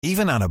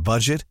Even on a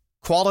budget,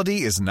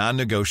 quality is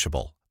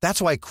non-negotiable.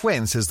 That's why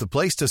Quince is the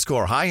place to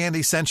score high-end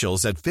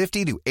essentials at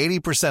 50 to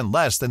 80%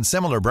 less than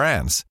similar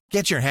brands.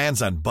 Get your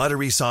hands on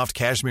buttery soft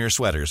cashmere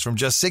sweaters from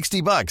just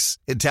 $60,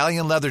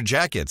 Italian leather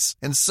jackets,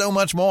 and so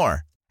much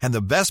more. And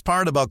the best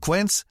part about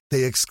Quince,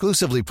 they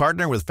exclusively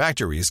partner with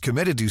factories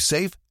committed to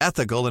safe,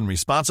 ethical, and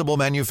responsible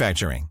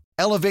manufacturing.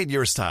 Elevate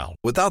your style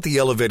without the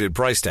elevated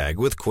price tag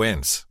with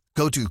Quince.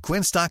 Go to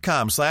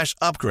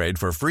quince.com/upgrade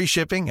for free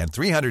shipping and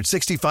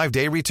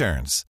 365-day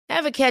returns.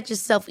 Ever catch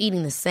yourself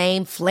eating the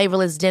same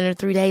flavorless dinner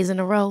 3 days in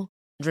a row?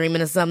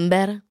 Dreaming of something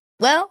better?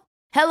 Well,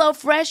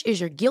 HelloFresh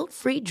is your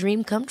guilt-free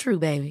dream come true,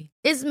 baby.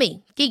 It's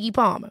me, Keke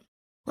Palmer.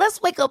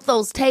 Let's wake up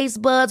those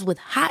taste buds with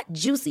hot,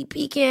 juicy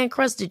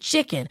pecan-crusted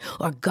chicken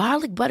or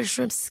garlic butter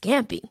shrimp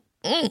scampi.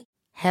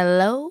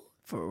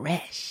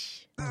 HelloFresh.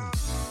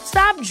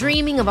 Stop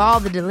dreaming of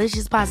all the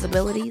delicious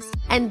possibilities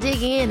and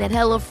dig in at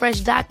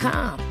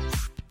HelloFresh.com.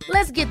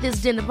 Let's get this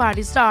dinner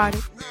party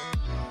started.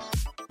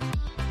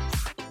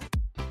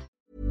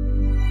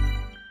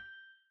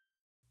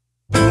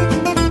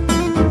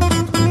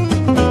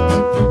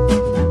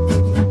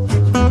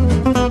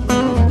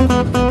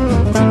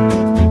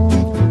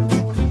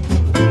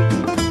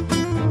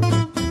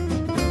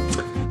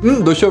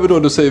 Då kör vi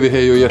då säger vi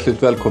hej och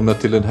hjärtligt välkomna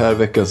till den här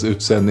veckans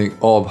utsändning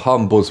av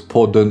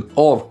Handbollspodden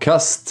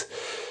Avkast.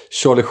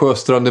 Charlie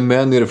Sjöstrand är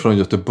med nere från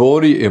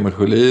Göteborg. Emil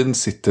Sjölin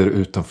sitter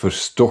utanför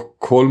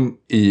Stockholm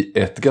i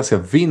ett ganska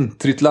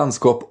vintrigt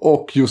landskap.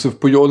 Och Josef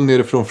Pujol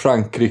nere från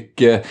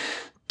Frankrike.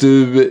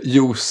 Du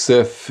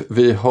Josef,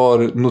 vi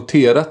har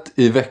noterat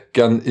i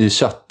veckan i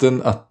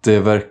chatten att det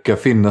verkar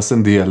finnas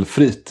en del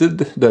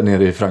fritid där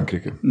nere i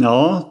Frankrike.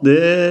 Ja,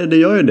 det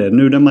gör ju det.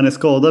 Nu när man är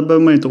skadad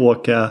behöver man inte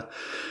åka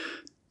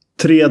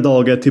 3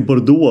 dagar till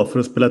Bordeaux för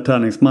att spela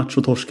träningsmatch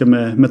och torska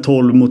med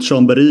 12 mot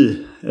Chambéry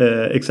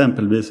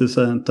exempelvis.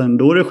 Utan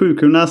då är det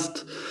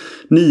sjukgymnast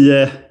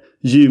 9,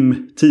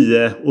 gym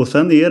 10 och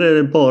sen är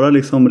det bara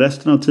liksom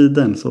resten av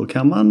tiden så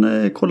kan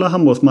man kolla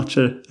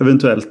handbollsmatcher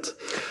eventuellt.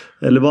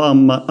 Eller vad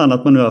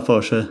annat man nu har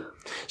för sig.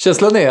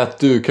 Känslan är att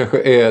du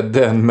kanske är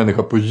den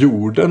människa på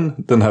jorden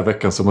den här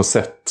veckan som har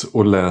sett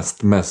och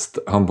läst mest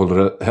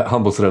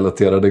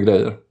handbollsrelaterade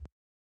grejer.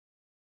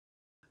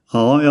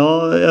 Ja,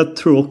 jag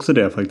tror också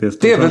det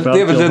faktiskt. Det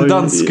är väl den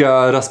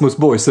danska Rasmus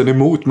Boysen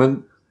emot, men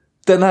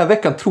den här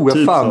veckan tror jag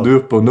typ fan så. Du är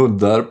uppe och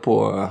nuddar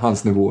på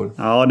hans nivåer.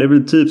 Ja, det är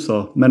väl typ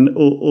så. Men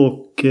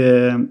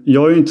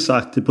jag är ju inte så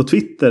aktiv på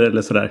Twitter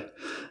eller sådär.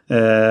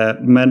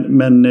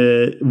 Men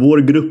vår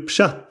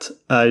gruppchatt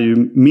är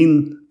ju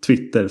min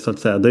Twitter så att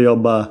säga. Där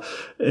jag bara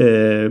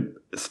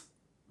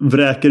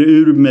vräker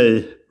ur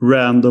mig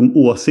random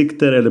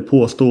åsikter eller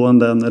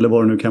påståenden eller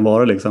vad det nu kan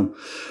vara liksom.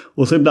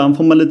 Och så ibland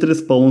får man lite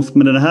respons.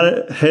 Men den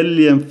här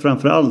helgen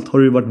framförallt har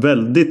det ju varit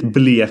väldigt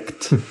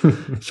blekt.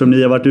 Som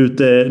ni har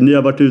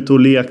varit ute och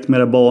lekt med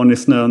era barn i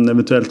snön.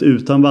 Eventuellt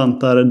utan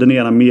vantar. Den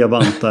ena med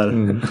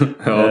vantar.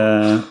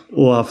 Ja.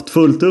 Och haft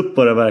fullt upp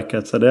på det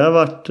verkat. Så det har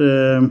varit...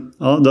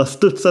 det har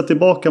studsat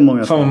tillbaka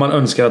många. Fan vad man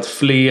önskar att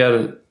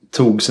fler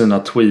tog sina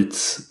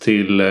tweets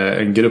till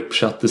en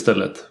gruppchatt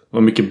istället.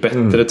 Vad mycket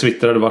bättre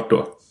Twitter hade varit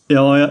då.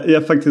 Ja,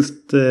 jag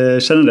faktiskt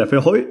känner det.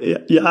 För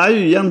jag är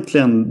ju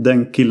egentligen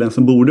den killen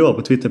som borde vara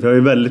på Twitter. För jag har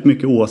ju väldigt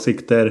mycket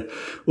åsikter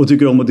och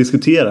tycker om att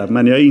diskutera.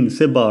 Men jag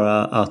inser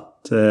bara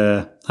att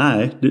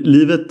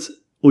livet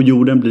och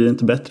jorden blir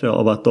inte bättre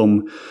av att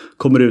de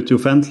kommer ut i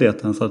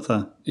offentligheten så att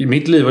säga.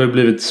 Mitt liv har ju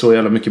blivit så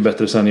jävla mycket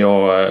bättre sen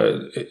jag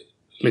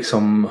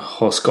liksom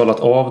har skalat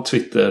av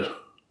Twitter.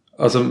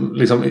 Alltså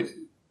liksom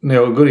när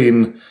jag går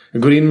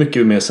in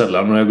mycket mer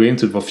sällan. Och när jag går in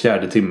typ var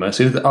 4:e timme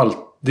så är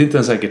det är inte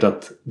ens säkert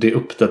att det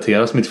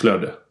uppdateras mitt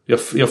flöde.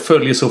 Jag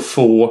följer så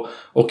få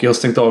och jag har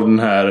stängt av den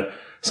här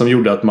som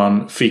gjorde att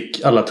man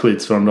fick alla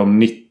tweets från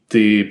de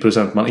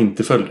 90% man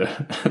inte följde.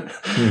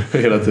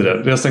 Hela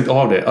tiden. Jag har stängt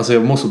av det. Alltså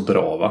jag mår så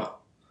bra va?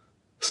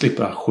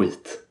 Slipper all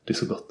skit. Det är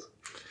så gott.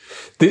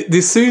 Det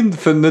är synd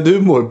för när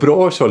du mår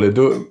bra Charlie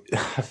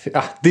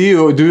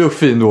du är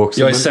fin då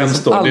också. Jag är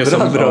sämst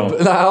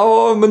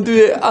då. Men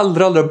du är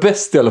allra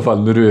bäst i alla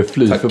fall när du är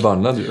fly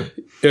förbannad ju.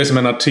 Jag är som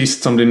en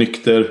artist som blir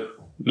nykter.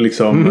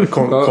 Liksom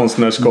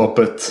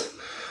konstnärskapet.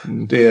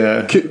 Det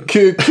är...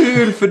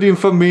 Kul för din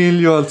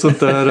familj och allt sånt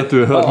där att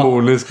du är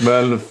harmonisk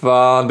men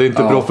fan det är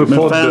inte bra för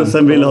podden. Men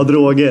fansen vill ha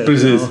droger.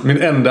 Precis,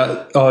 min enda,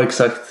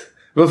 exakt.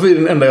 Varför är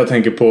den enda jag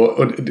tänker på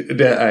och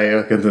det är,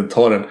 jag kan inte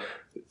ta den.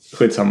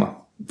 Skitsamma.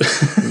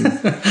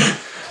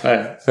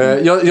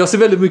 Jag ser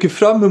väldigt mycket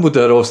fram emot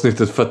det här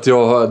avsnittet för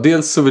att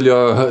dels så vill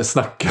jag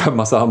snacka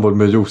massa handboll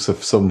med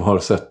Josef som har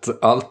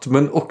sett allt,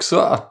 men också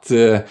att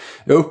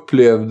jag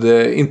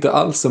upplevde inte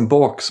alls en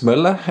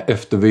baksmälla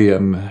efter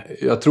VM.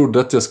 Jag trodde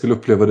att jag skulle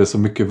uppleva det så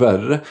mycket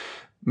värre,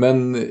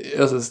 men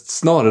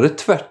snarare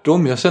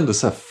tvärtom. Jag kände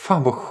så här,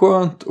 fan vad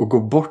skönt att gå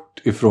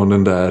bort ifrån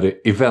den där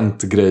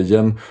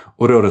eventgrejen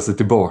och röra sig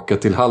tillbaka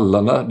till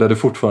hallarna där det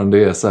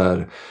fortfarande är så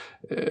här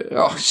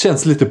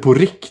känns lite på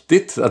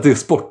riktigt. Att det är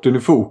sporten i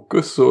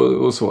fokus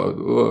och så.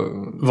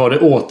 Var det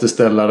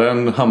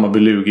återställaren Hammarby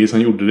Lugi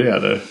som gjorde det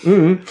eller?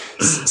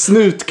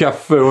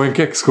 Snutkaffe och en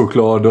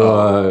kexchoklad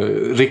och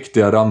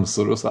riktiga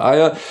ramsor och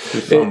så.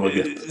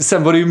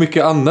 Sen var det ju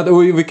mycket annat.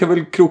 Och vi kan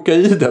väl kroka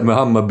i det med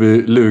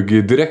Hammarby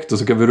Lugi direkt och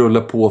så kan vi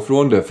rulla på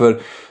från det. För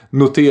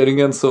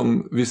noteringen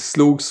som vi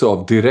slogs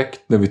av direkt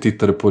när vi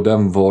tittade på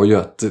den var ju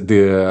att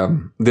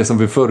det som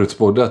vi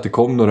förutspådde, att det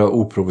kom några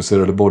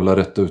oprovocerade bollar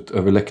rätt ut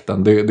över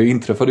läktaren, det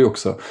inträffade ju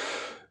också.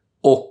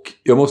 Och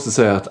jag måste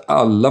säga att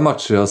alla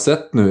matcher jag har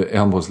sett nu i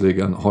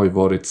handbollsligan har ju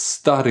varit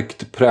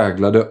starkt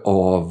präglade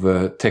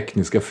av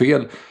tekniska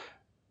fel.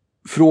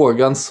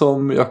 Frågan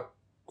som jag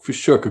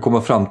försöker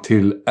komma fram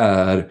till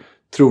är,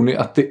 tror ni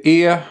att det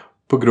är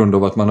på grund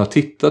av att man har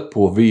tittat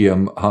på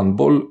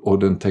VM-handboll och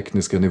den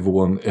tekniska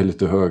nivån är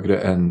lite högre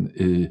än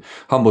i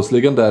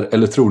handbollsligan där?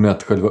 Eller tror ni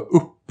att själva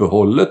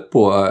uppehållet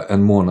på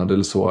en månad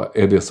eller så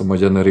är det som har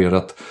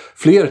genererat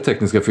fler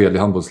tekniska fel i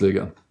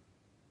handbollsligan?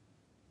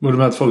 Borde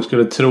man att folk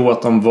skulle tro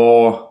att de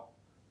var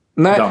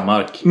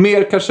Danmark?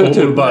 Mer kanske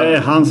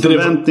hans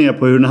förväntningar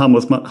på hur en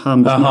handbollsmatch ska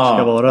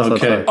vara. Så att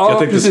säga. Jag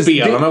tänkte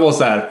spelarna var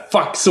så här: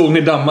 fuck, såg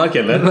ni Danmark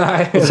eller?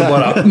 Nej. Och så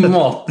bara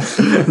mat.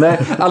 Nej,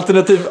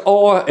 alternativ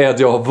A är att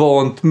jag har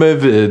vant mig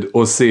vid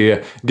att se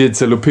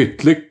Gidsel och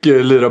Pytlik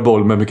lira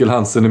boll med Mikkel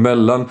Hansen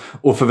emellan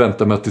och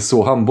förväntar mig att det är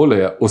så handboll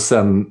är. Och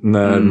sen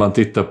när man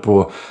tittar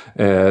på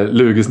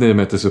Lugis 9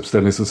 meters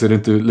uppställning så ser det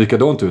inte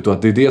likadant ut och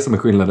att det är det som är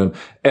skillnaden.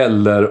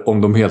 Eller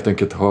om de helt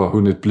enkelt har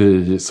hunnit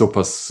bli så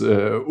pass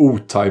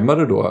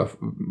otajmade då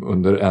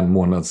under en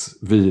månads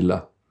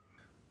vila.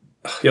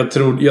 Jag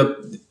tror,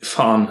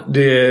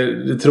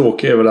 det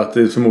tråkiga är väl att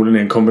det förmodligen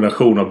är en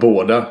kombination av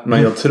båda.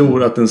 Men jag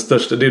tror att den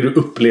största, det du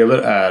upplever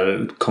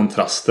är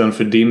kontrasten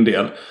för din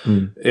del.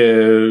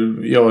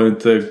 Jag har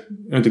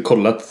inte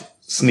kollat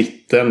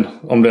snitten,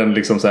 om den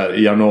liksom så här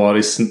i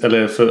januari,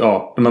 eller för,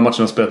 de här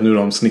matcherna spelat nu,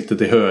 om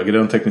snittet är högre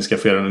än tekniska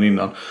felen än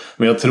innan.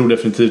 Men jag tror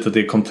definitivt att det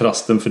är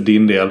kontrasten för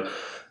din del.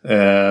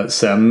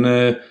 Sen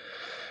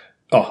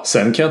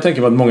kan jag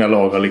tänka mig att många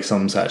lag har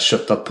liksom så här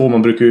köttat på.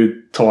 Man brukar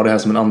ju ta det här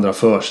som en andra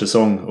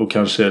försäsong och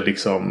kanske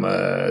liksom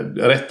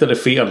rätt eller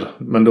fel.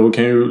 Men då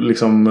kan ju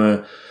liksom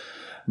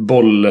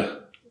bollsläppet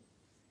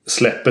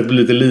bli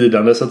lite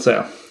lidande så att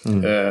säga.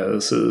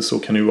 Så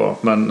kan det ju vara.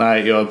 Men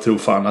nej, jag tror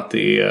fan att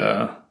det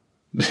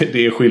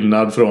är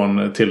skillnad från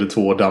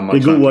Tele2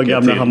 Danmark. Det goda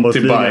gamla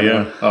handbollsligan. Till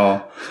Bayern. Ja.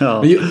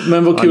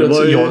 Men vad kul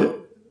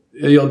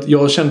att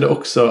jag kände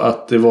också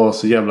att det var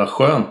så jävla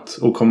skönt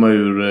att komma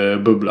ur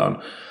bubblan.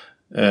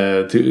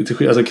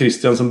 Alltså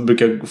Christian som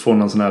brukar få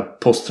någon sån här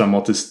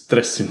posttraumatisk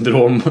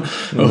stresssyndrom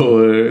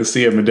och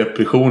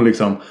semidepression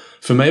liksom.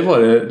 För mig var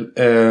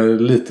det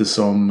lite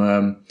som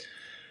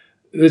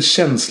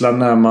känslan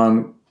när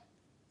man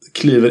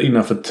kliver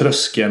innanför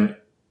tröskeln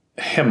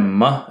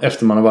hemma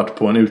efter man har varit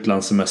på en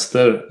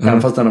utlandssemester.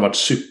 Även fast den har varit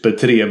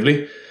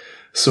supertrevlig,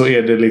 så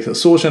är det liksom,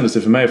 så kändes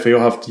det för mig. För jag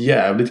har haft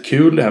jävligt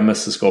kul det här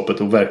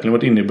mästerskapet och verkligen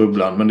varit inne i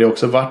bubblan. Men det har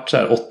också varit så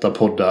här 8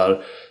 poddar,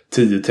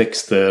 10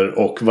 texter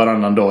och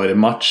varannan dag är det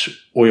match.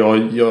 Och jag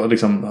har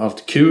liksom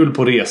haft kul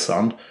på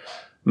resan.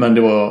 Men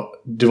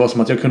det var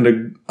som att jag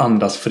kunde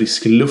andas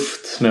frisk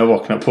luft när jag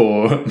vaknade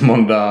på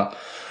måndag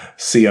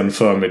sen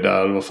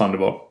förmiddag eller vad fan det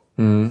var.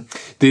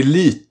 Det är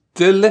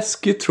lite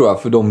läskigt tror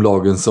jag för de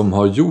lagen som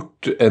har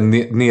gjort en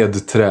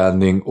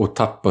nedträning och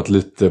tappat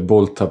lite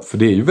bolltapp. För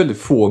det är ju väldigt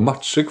få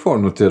matcher kvar,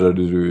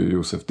 noterade du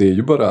Josef. Det är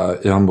ju bara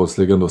i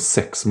handbollsligan då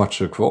 6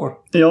 matcher kvar.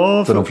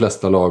 Ja, för de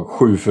flesta lag,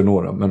 7 för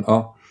några. Men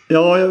ja.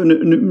 Ja,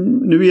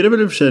 nu är det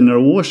väl i och för sig några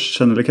år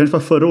sedan, eller kanske var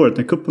förra året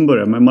när kuppen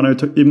började. Men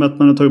i och med att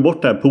man har tagit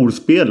bort det här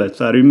poolspelet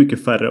så är det ju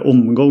mycket färre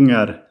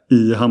omgångar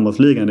i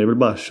handbollsligan. Det är väl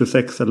bara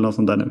 26 eller något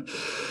sånt där nu.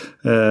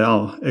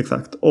 Ja,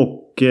 exakt.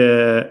 Och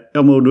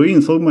då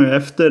insåg man ju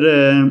efter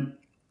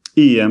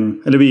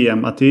EM eller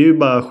VM att det är ju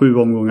bara 7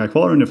 omgångar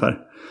kvar ungefär.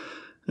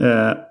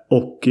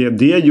 Och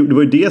det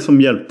var ju det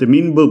som hjälpte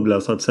min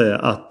bubbla så att säga.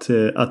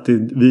 Att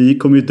vi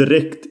kom ju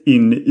direkt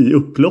in i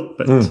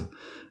upploppet.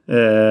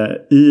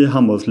 I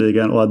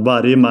handbollsligan och att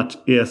varje match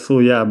är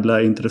så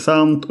jävla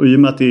intressant och i och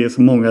med att det är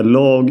så många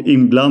lag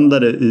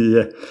inblandade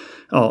i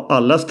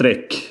alla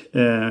streck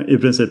i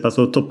princip,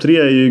 alltså topp 3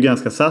 är ju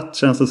ganska satt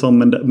känns det som,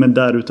 men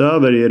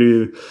därutöver är det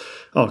ju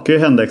kan ju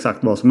hända exakt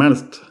vad som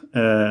helst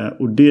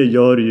och det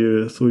gör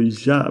ju så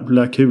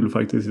jävla kul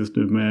faktiskt just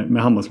nu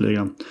med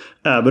handbollsligan,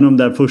 även om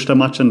den första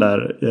matchen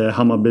där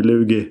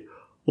Hammarby-Lugi,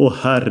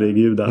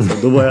 herregud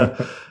alltså, då var jag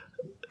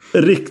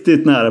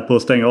riktigt nära på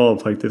att stänga av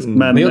faktiskt.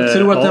 Men jag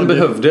tror att den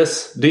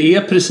behövdes. Det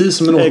är precis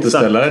som en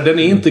återställare. Den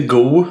är inte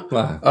god.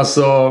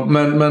 Alltså,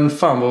 men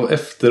fan vad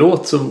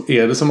efteråt så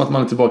är det som att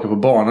man är tillbaka på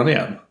banan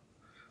igen.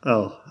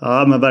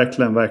 Ja men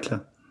verkligen.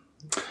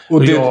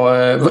 Och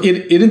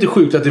är det inte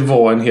sjukt att det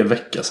var en hel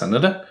vecka sedan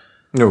eller?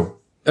 Jo.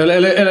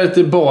 Eller att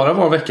det bara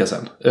var en vecka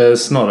sedan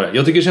snarare.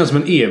 Jag tycker det känns som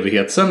en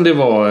evighet sedan det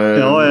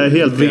var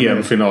helt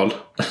VM-final.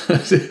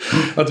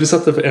 Att vi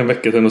satt där för en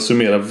vecka sedan och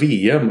summerade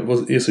VM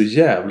är så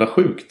jävla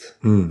sjukt.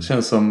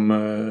 Känns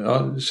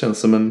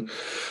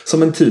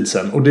som en tid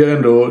sedan. Och det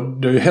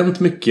har ju hänt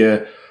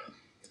mycket.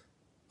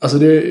 Alltså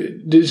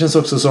det känns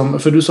också som,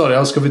 för du sa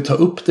det, ska vi ta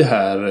upp det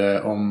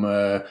här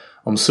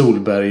om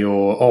Solberg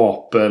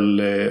och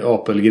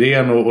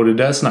Apelgren och det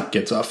där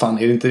snacket, så fan,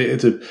 är det inte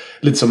typ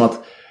lite som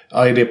att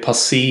är det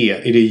passé,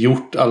 är det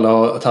gjort, alla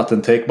har tagit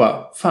en take, bara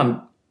fan,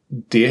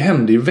 det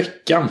hände i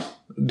veckan.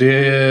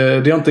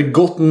 Det har inte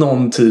gått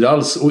någon tid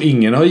alls, och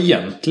ingen har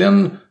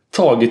egentligen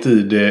tagit i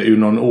det ur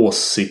någon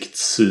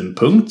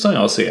åsiktssynpunkt som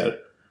jag ser.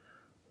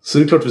 Så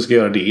det är klart vi ska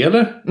göra det,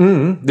 eller?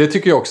 Det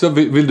tycker jag också.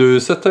 Vill du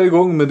sätta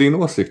igång med din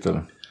åsikt,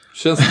 eller?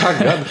 Känns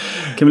taggad.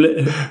 Kan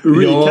vi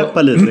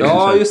recappa lite?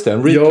 Ja, just det.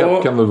 En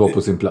recap kan väl vara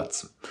på sin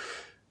plats.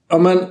 Ja,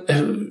 men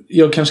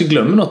jag kanske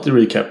glömmer något i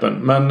recapen.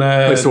 Men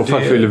i så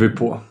fall fyller vi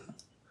på.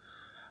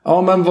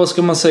 Ja, men vad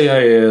ska man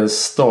säga är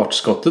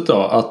startskottet då?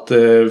 Att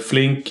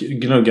Flink,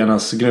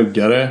 gnuggarnas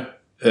gnuggare,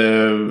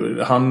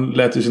 han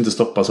lät ju inte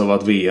stoppas av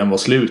att VM var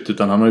slut,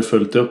 utan han har ju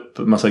följt upp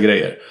massa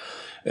grejer.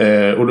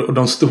 Och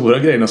de stora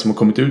grejerna som har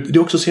kommit ut, det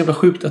är också så jävla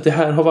sjukt att det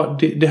här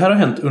har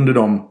hänt under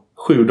de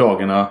 7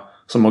 dagarna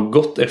som har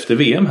gått efter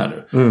VM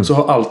här nu. Så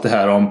har allt det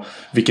här om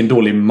vilken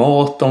dålig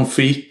mat de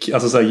fick.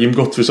 Alltså så här, Jim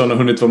Gottfridsson har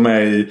hunnit vara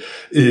med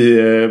i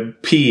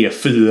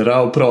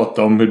P4 och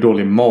prata om hur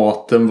dålig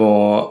maten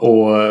var.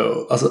 Och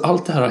alltså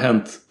allt det här har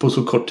hänt på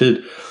så kort tid.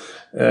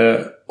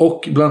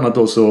 Och bland annat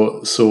då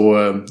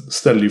så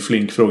ställde ju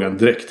Flink frågan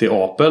direkt till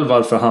Apel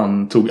varför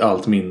han tog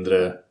allt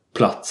mindre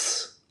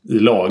plats i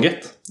laget.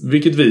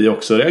 Vilket vi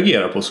också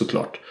reagerar på,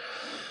 såklart.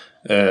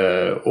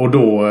 Och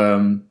då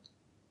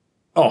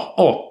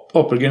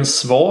Apelgrens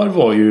svar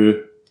var ju,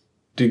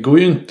 det går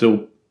ju inte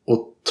att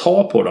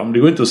ta på dem. Det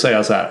går inte att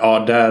säga så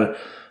här, där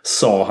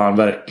sa han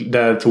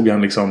där tog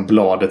han liksom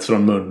bladet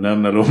från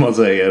munnen, eller vad man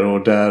säger,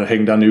 och där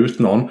hängde han ut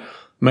någon.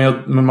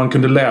 Men man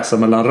kunde läsa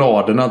mellan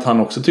raderna att han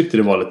också tyckte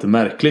det var lite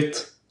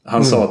märkligt.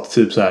 Han sa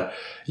typ så här: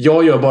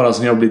 jag gör bara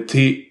som jag blir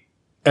till,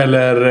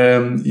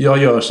 eller jag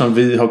gör som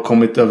vi har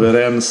kommit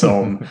överens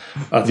om,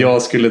 att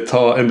jag skulle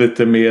ta en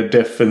lite mer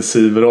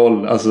defensiv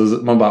roll. Alltså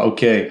man bara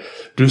okej,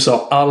 du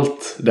sa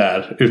allt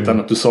där utan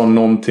att du sa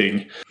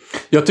någonting.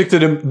 Jag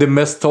tyckte det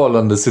mest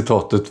talande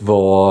citatet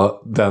var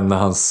den när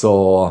han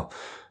sa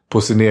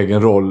på sin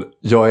egen roll: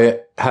 jag är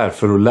här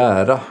för att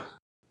lära.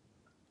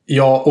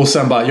 Ja, och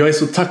sen bara, jag är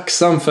så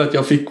tacksam för att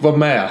jag fick vara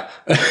med.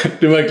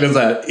 Det är verkligen så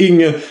här,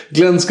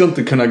 Glenn ska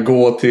inte kunna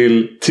gå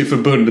till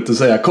förbundet och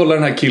säga: kolla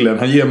den här killen,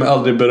 han ger mig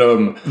aldrig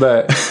beröm.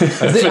 Nej,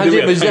 alltså, han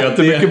ger mig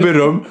jättemycket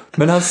beröm,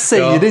 men han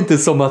säger det inte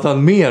som att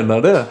han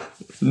menar det.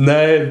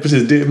 Nej,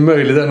 precis, det är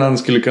möjligt att han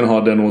skulle kunna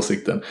ha den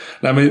åsikten.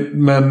 Nej,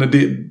 men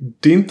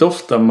det är inte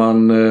ofta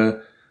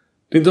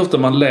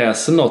man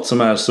läser något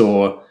som är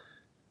så,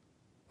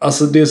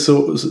 alltså det är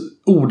så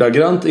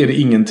ordagrant är det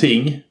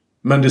ingenting.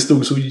 Men det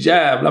stod så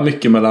jävla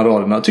mycket mellan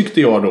raderna,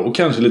 tyckte jag då. Och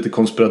kanske lite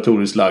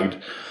konspiratoriskt lagd.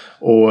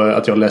 Och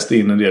att jag läste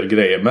in en del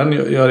grejer. Men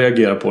jag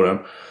reagerar på den.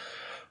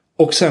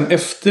 Och sen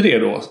efter det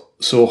då,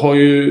 så har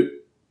ju,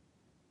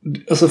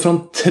 alltså från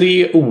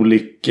 3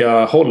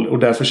 olika håll. Och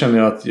därför känner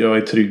jag att jag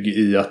är trygg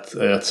i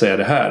att säga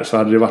det här. För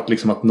hade det varit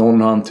liksom att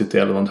någon har antytt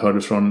det, eller man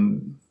hörde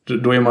från,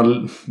 då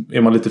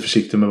är man lite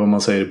försiktig med vad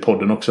man säger i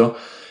podden också.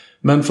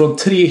 Men från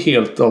 3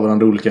 helt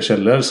avvarande olika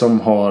källor som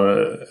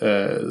har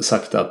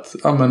sagt att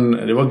men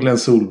det var Glenn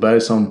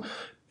Solberg som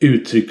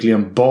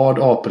uttryckligen bad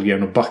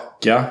Apelgren att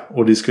backa.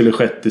 Och det skulle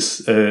skett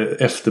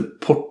efter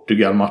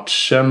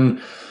Portugal-matchen,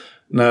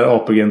 när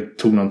Apelgren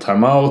tog någon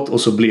timeout.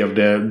 Och så blev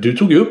det, du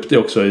tog ju upp det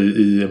också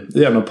i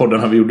en av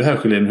poddarna vi gjorde här,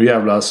 Sjölin, hur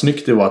jävla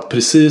snyggt det var att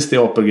precis det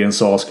Apelgren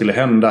sa skulle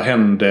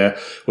hände,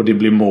 och det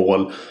blev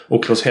mål.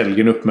 Och Claes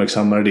Helgen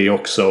uppmärksammade det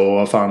också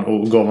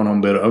och gav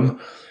honom beröm.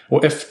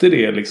 Och efter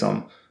det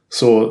liksom,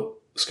 så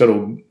ska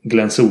då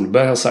Glenn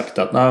Solberg ha sagt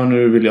att nej,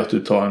 nu vill jag att du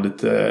tar en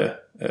lite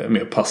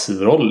mer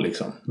passiv roll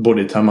liksom.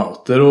 Både i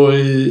timeouter och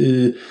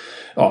i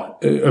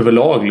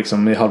överlag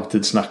liksom, i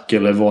halvtidssnack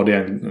eller vad det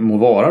än må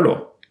vara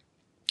då.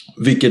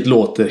 Vilket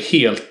låter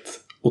helt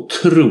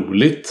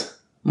otroligt,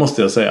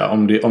 måste jag säga,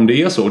 om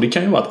det är så. Det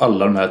kan ju vara att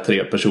alla de här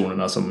 3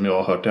 personerna som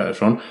jag har hört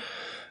härifrån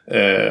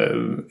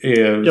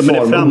är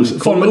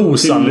far med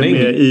osanning.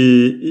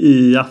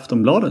 I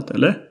Aftonbladet,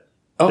 eller?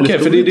 Okej,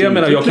 för det är det jag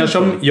menar.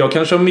 Jag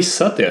kanske har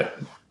missat det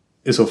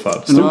i så fall.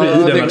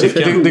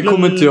 Det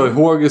kommer inte jag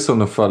ihåg i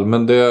sådana fall.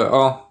 Men det,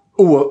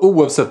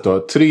 oavsett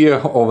då, 3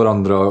 av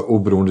varandra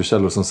oberoende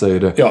källor som säger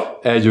det,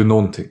 är ju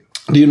någonting.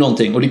 Det är ju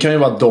någonting. Och det kan ju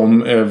vara att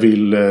de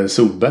vill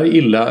Solberg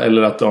illa,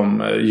 eller att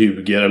de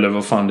ljuger, eller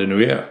vad fan det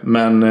nu är.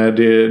 Men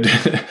det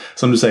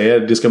som du säger,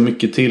 det ska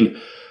mycket till.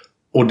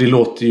 Och det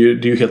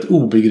är ju helt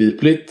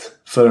obegripligt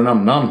för en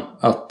annan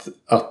att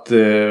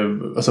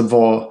alltså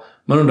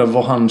man undrar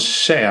vad han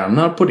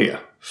tjänar på det.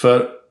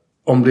 För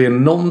om det är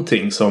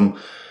någonting som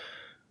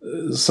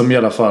i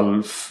alla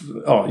fall,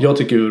 jag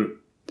tycker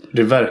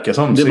det verkar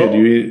som, så är det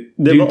ju...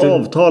 Det var inte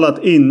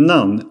avtalat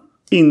innan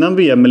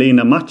VM eller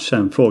innan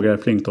matchen, frågar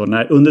Flink då,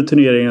 under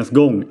turneringens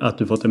gång, att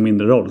du fått en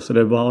mindre roll. Så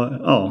det var,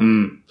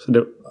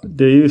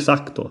 det är ju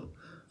sagt då.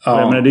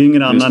 Ja, men det är ju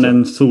ingen annan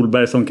än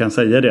Solberg som kan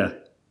säga det.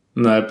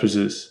 Nej,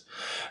 precis.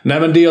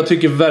 Nej, men det jag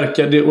tycker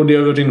verkar, och det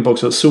har jag varit inne på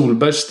också,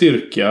 Solbergs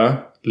styrka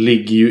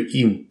ligger ju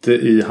inte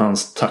i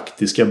hans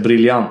taktiska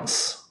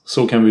briljans.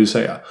 Så kan vi ju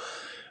säga.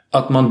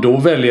 Att man då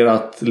väljer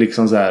att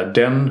liksom så här,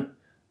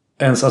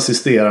 ens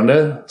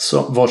assisterande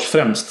vars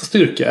främsta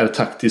styrka är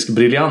taktisk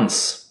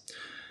briljans.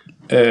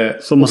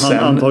 Som han sen,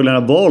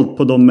 antagligen har valt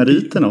på de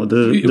meriterna.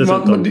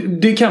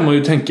 Det kan man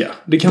ju tänka.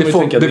 Det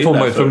får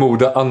man ju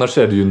förmoda. Annars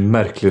är det ju en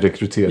märklig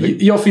rekrytering.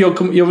 Ja, för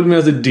jag vill mena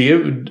att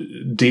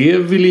det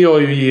ville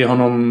jag ju ge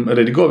honom,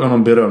 eller det gav jag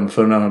honom beröm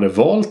för när han hade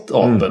valt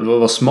Apel. Det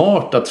var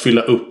smart att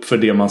fylla upp för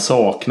det man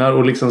saknar.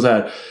 Och liksom så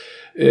här,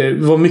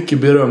 vad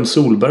mycket beröm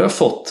Solberg har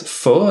fått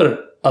för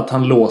att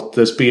han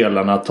låter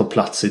spelarna ta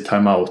plats i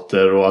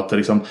timeouter, och att det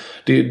liksom,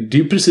 det är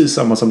ju precis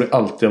samma som det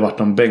alltid har varit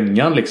om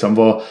Bengan liksom.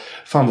 Vad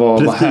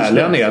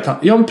härlig han är,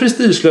 att han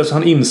prestigelös,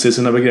 han inser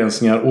sina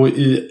begränsningar,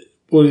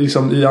 och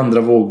liksom i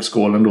andra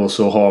vågskålen då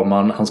så har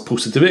man hans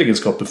positiva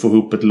egenskaper, få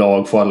ihop ett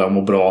lag, få alla att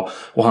må bra,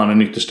 och han är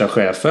den yttersta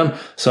chefen.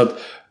 Så att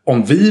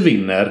om vi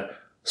vinner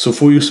så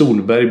får ju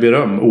Solberg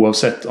beröm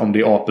oavsett om det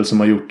är Apel som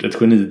har gjort ett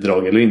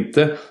genidrag eller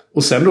inte.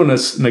 Och sen då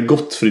när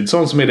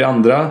Gottfridsson, som är det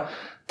andra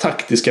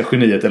taktiska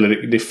geniet,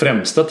 eller det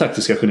främsta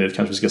taktiska geniet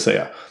kanske vi ska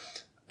säga,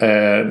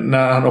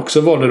 när han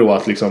också valde då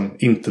att liksom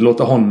inte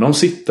låta honom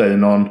sitta i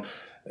någon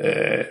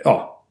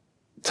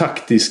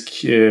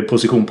taktisk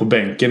position på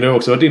bänken. Det har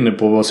också varit inne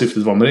på vad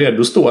syftet var med det.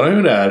 Då står han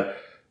ju där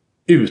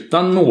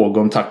utan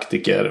någon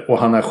taktiker, och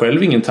han är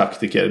själv ingen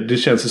taktiker. Det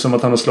känns ju som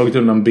att han har slagit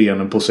undan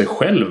benen på sig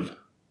själv,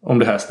 om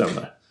det här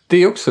stämmer.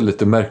 Det är också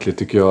lite märkligt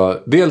tycker jag.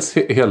 Dels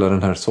hela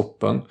den här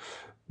soppan,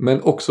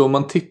 men också om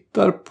man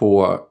tittar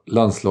på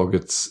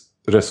landslagets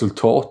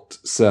resultat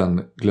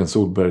sen Glenn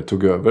Solberg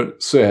tog över,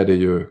 så är det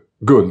ju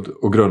guld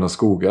och gröna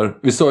skogar.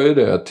 Vi sa ju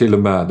det, till och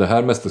med det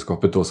här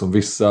mästerskapet då, som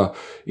vissa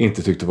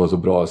inte tyckte var så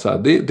bra. Så här,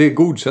 det är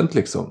godkänt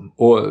liksom.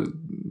 Och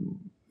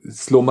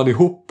slår man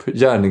ihop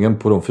gärningen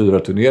på de 4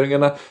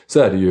 turneringarna så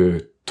är det ju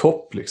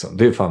topp liksom.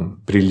 Det är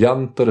fan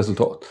briljanta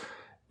resultat.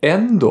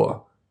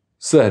 Ändå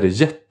så är det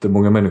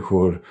jättemånga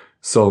människor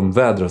som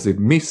vädrar sitt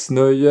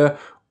missnöje.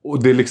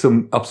 Och det är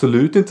liksom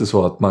absolut inte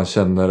så att man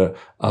känner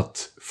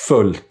att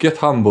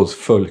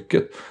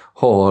handbollsfolket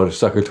har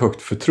särskilt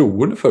högt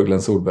förtroende för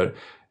Glenn Solberg.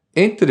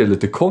 Är inte det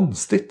lite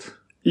konstigt?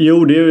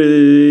 Jo, det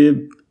är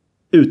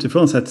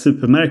utifrån sett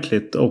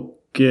supermärkligt. Och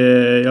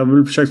jag har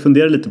väl försökt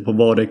fundera lite på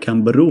vad det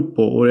kan bero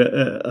på. Och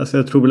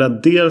jag tror väl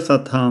att dels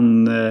att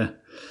han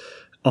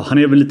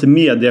är väl lite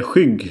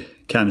mediaskygg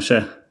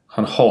kanske.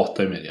 Han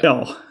hatar media.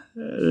 Ja,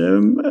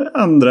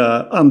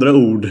 andra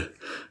ord.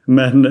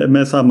 Men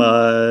med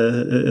samma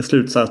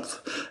slutsats.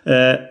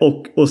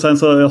 Och sen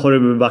så har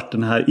det varit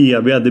den här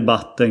eviga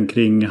debatten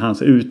kring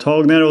hans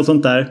uttagningar och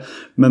sånt där.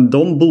 Men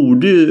de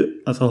borde ju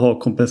alltså ha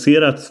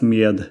kompenserats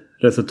med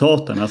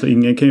resultaten. Alltså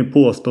ingen kan ju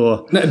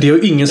påstå... Nej, det har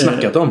ju ingen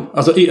snackat om.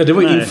 Alltså, det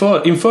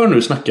var inför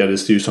nu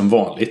snackades det ju som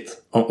vanligt.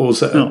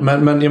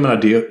 Men jag menar,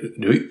 det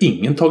har ju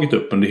ingen tagit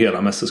upp under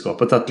hela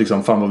mästerskapet. Att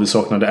liksom, fan vad vi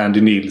saknade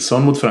Andy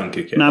Nilsson mot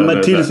Frankrike. Nej,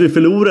 men tills vi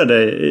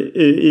förlorade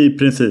i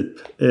princip.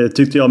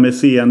 Tyckte jag med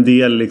se en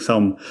del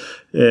liksom,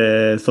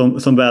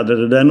 som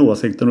vädrade den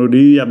åsikten. Och det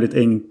är ju jävligt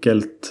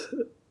enkelt.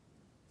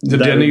 Det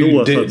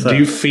är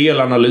ju fel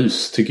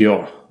analys tycker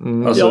jag.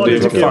 Alltså ja,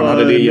 vad fan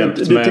hade det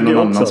hjälpt med någon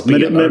annan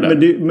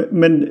spelare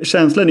men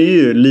känslan är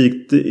ju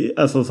likt,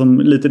 alltså som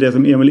lite det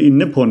som Emil är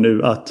inne på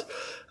nu, att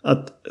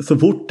så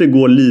fort det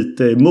går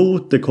lite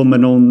emot, det kommer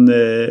någon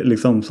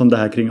liksom som det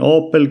här kring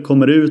Apel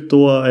kommer ut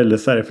då, eller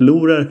Sverige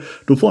förlorar,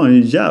 då får han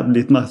ju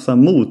jävligt massa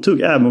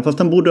mothugg, även fast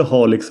han borde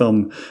ha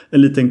liksom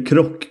en liten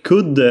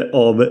krockkudde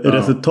av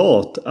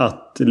resultat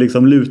att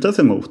liksom luta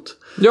sig mot.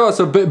 Ja,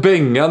 alltså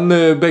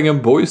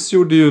Bengan Boys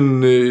gjorde ju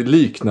en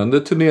liknande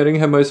turnering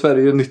hemma i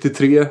Sverige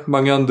 93.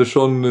 Mange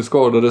Andersson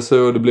skadade sig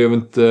och det blev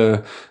inte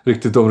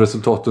riktigt de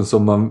resultaten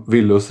som man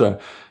ville och sådär.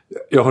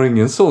 Jag har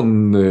ingen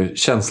sån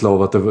känsla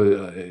av att det var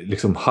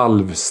liksom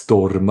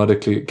halvstormade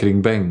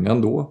kring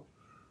Bengan då.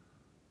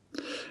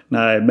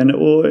 Nej, men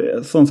och,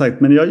 som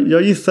sagt, men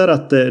jag gissar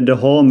att det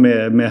har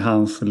med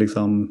hans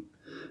liksom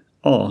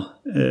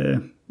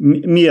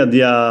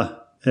media,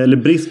 eller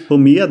brist på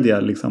media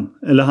liksom.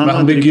 Eller han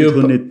har inte riktigt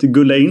hunnit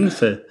gulla in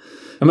sig.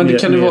 Ja, men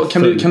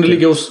kan det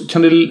ligga hos,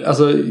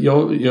 alltså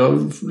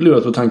jag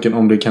lurat på tanken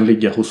om det kan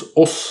ligga hos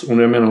oss. Om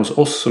jag menar hos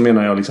oss så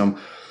menar jag liksom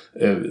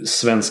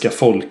svenska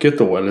folket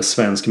då, eller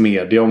svensk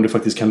media, om det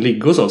faktiskt kan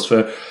ligga hos oss.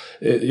 För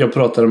jag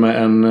pratade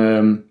med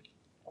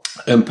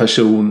en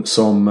person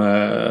som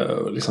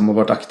liksom har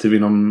varit aktiv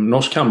inom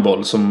norsk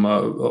handboll, som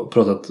har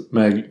pratat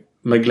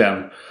med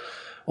Glenn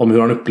om hur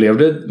han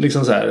upplevde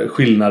liksom så här,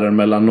 skillnaden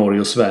mellan Norge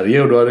och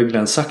Sverige. Och då hade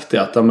Glenn sagt det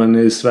att men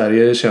i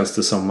Sverige känns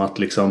det som att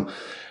liksom,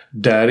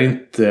 där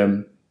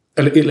inte,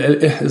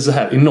 eller så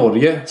här, i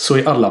Norge så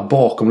är alla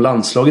bakom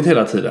landslaget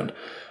hela tiden.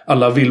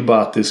 Alla vill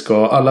bara att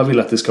alla vill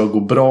att det ska gå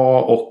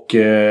bra, och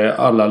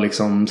alla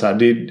liksom så här,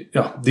 det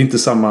är inte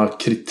samma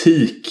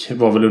kritik,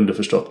 var väl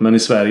underförstått, men i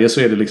Sverige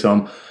så är det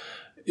liksom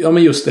ja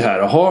men just det här,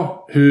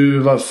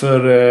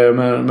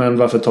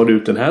 varför tar du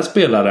ut den här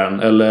spelaren?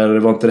 Eller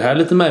var inte det här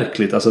lite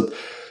märkligt? Alltså att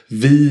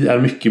vi är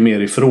mycket mer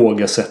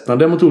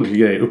ifrågasättande mot olika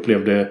grejer,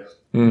 upplevde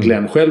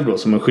Glenn själv då,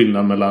 som en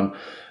skillnad mellan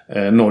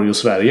Norge och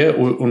Sverige.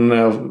 Och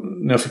när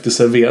jag fick det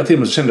serverat till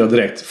mig så kände jag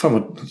direkt, fan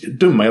vad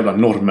dumma jävla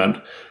norrmän.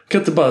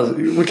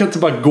 Man kan inte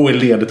bara gå i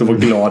ledet och vara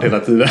glad hela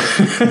tiden.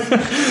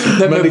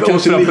 Nej, men det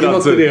kanske ligger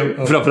något i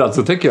det. Framförallt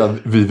så tänker jag att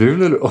vi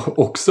vill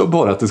också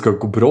bara att det ska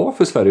gå bra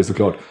för Sverige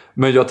såklart.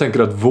 Men jag tänker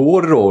att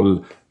vår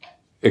roll,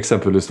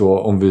 exempelvis då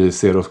om vi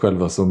ser oss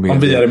själva som media.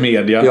 Om vi är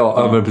media.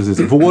 Ja, men precis.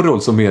 Vår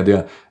roll som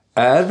media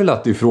är väl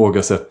att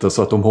ifrågasätta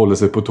så att de håller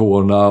sig på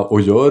tårna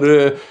och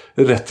gör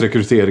rätt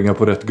rekryteringar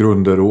på rätt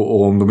grunder,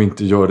 och om de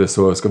inte gör det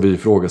så ska vi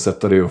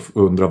ifrågasätta det och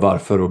undra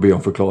varför och be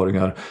om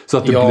förklaringar så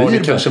att det blir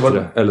det kanske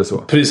bättre eller så.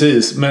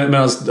 Precis, men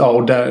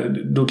och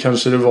då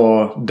kanske det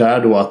var där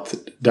då att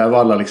där var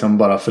alla liksom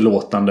bara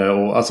förlåtande,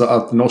 och alltså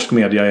att norsk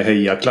media är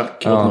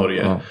hejaklack åt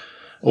Norge. Ja.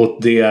 Och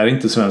det är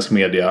inte svensk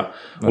media.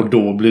 Och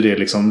då blir det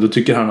liksom, då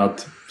tycker han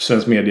att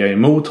svensk media är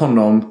emot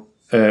honom.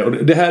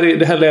 Och det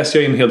här läser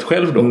jag in helt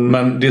själv då.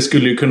 Men det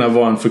skulle ju kunna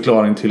vara en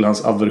förklaring till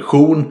hans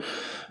aversion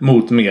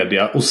mot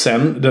media. Och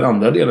sen den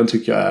andra delen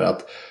tycker jag är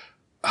att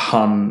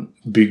han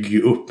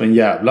bygger upp en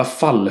jävla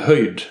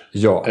fallhöjd.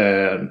 Ja.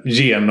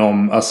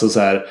 Genom, alltså så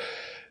här,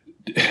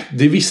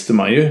 det visste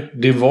man ju.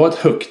 Det var ett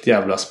högt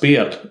jävla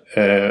spel.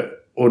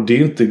 Och det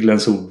är inte Glenn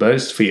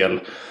Solbergs fel,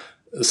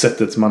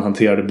 sättet som man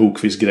hanterade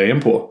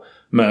Bokvist-grejen på.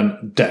 Men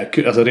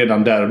alltså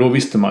redan där och då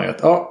visste man ju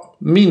att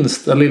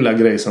minsta lilla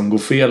grej som går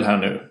fel här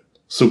nu,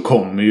 så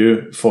kommer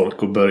ju folk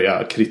att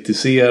börja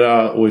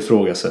kritisera och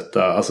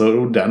ifrågasätta. Alltså,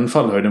 och den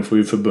fallhöjden får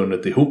ju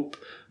förbundet ihop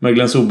med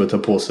Glenn Solberg tar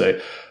på sig.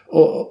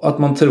 Och att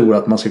man tror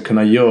att man ska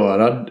kunna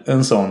göra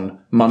en sån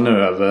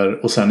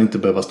manöver och sen inte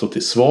behöva stå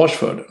till svars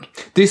för den.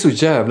 Det är så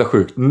jävla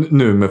sjukt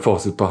nu med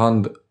facit på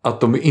hand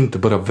att de inte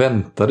bara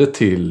väntade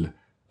till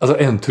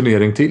en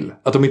turnering till.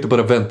 Att de inte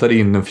bara väntade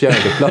in en fjärde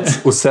plats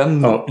och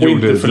sen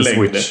gjorde the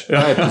switch.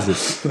 Nej,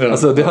 precis.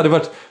 Alltså,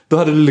 då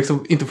hade det liksom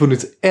inte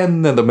funnits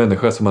en enda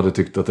människa som hade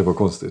tyckt att det var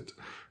konstigt.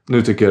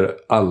 Nu tycker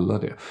alla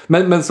det.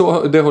 Men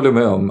så, det håller jag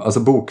med om. Alltså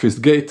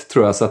Bokvist-gate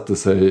tror jag satte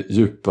sig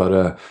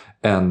djupare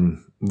än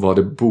vad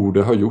det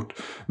borde ha gjort.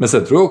 Men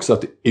sen tror jag också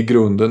att i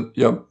grunden,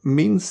 jag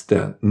minns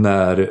det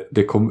när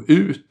det kom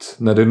ut,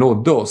 när det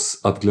nådde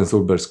oss att Glenn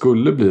Solberg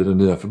skulle bli den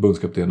nya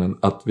förbundskaptenen,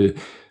 att vi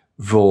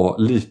var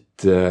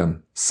lite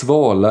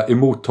svala i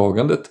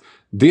mottagandet.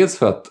 Dels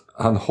för att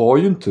han har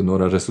ju inte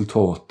några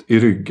resultat i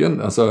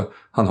ryggen. Alltså,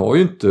 han har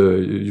ju inte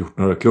gjort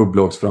några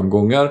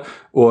klubblagsframgångar.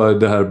 Och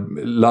det här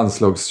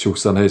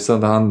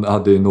landslagstjosanhejsan han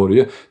hade i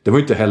Norge, det var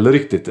inte heller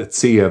riktigt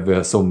ett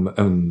CV som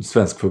en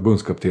svensk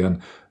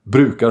förbundskapten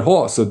brukar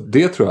ha. Så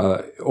det tror jag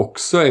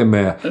också är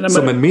med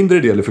som en mindre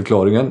del i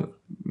förklaringen.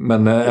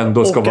 Men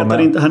ändå ska vara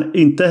med. Han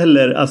inte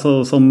heller,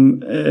 alltså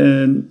som...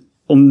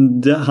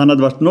 Om han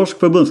hade varit norsk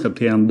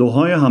förbundskapten, då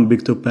har ju han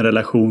byggt upp en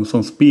relation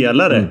som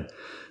spelare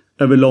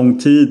över lång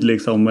tid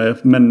liksom.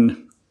 Men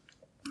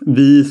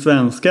vi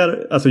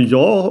svenskar, alltså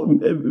jag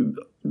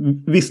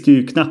visste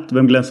ju knappt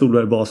vem Glenn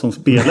Solberg var som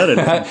spelare.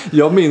 Liksom.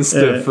 Jag minns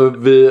det, för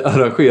vi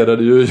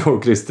arrangerade ju, jag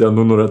och Christian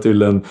och några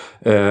till, en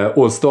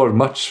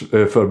All-Star-match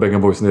för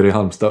Bengan Boys nere i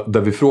Halmstad,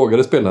 där vi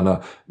frågade spelarna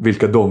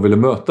vilka de ville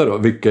möta då.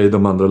 Vilka i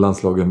de andra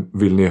landslagen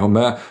vill ni ha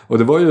med? Och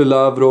det var ju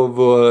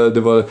Lavrov och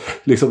det var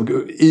liksom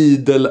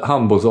idel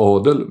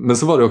handbollsadel. Men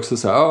så var det också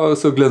så här,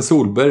 så Glenn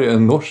Solberg är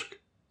en norsk.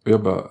 Och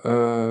jag bara,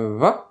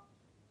 va?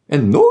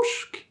 En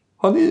norsk?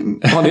 Har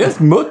ni ens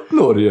mött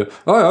Norge?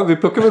 Ja, vi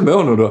plockar väl med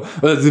honom då.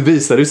 Det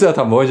visade ju sig att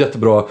han var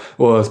jättebra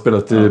och har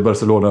spelat i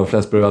Barcelona och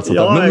Flensburg och allt sånt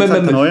där. Men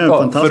han har ju en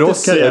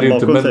fantastisk karriär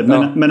bakom sig.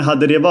 Men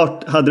hade det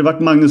varit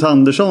Magnus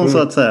Andersson så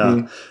att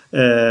säga,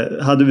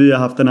 hade vi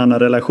haft en annan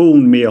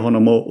relation med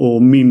honom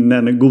och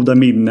goda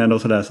minnen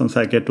och sådär, som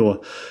säkert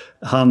då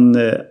han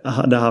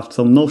hade haft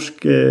som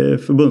norsk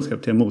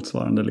förbundskapten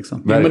motsvarande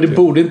liksom. Ja, men det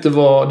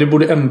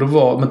borde ändå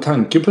vara, med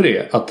tanke på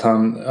det,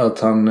 att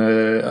han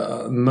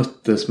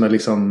möttes med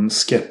liksom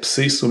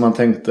skepsis och man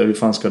tänkte hur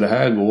fan ska det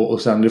här gå,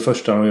 och sen det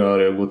första han gör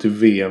är att gå till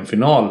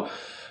VM-final.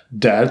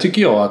 Där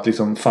tycker jag att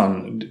liksom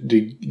fan,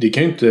 det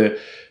kan ju inte,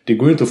 det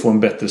går ju inte att få en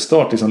bättre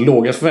start liksom.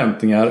 Låga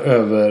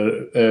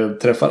förväntningar,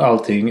 träffar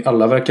allting,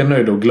 alla verkar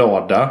nöjda och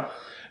glada.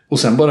 Och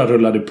sen bara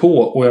rullade på.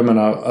 Och jag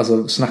menar,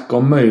 alltså, snacka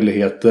om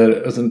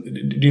möjligheter. Alltså,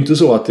 det är ju inte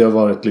så att det har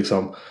varit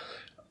liksom...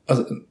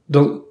 Alltså,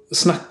 de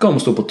snacka om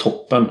att stå på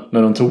toppen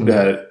när de tog det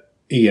här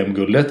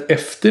EM-guldet.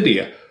 Efter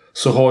det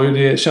så har ju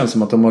det känns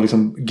som att de har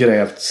liksom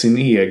grävt sin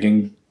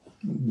egen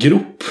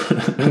grupp.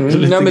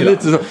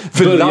 lite så.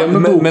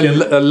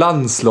 Men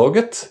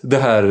landslaget,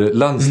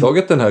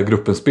 den här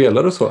gruppen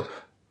spelar och så.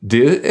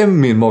 Det är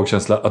min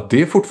magkänsla att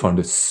det är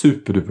fortfarande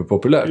superduper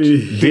populärt.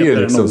 Det är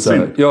liksom så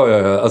här,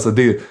 ja, alltså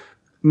det.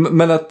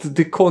 Men att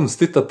det är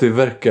konstigt att det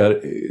verkar,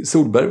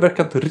 Solberg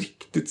verkar inte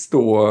riktigt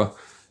stå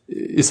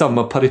i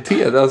samma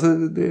paritet. Alltså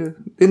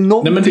det är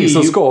någonting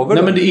som skaver.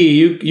 Nej, men det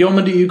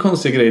är ju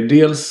konstiga grejer.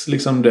 Dels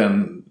liksom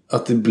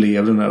att det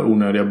blev den här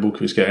onödiga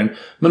Bokvist-grejen.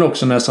 Men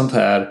också när sånt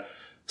här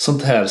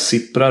sånt här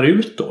sipprar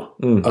ut då.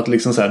 Att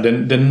liksom så här,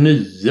 den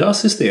nya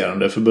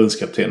assisterande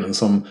förbundskaptenen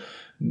som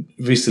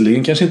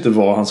visserligen kanske inte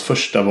var hans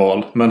första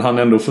val, men han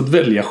ändå fått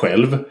välja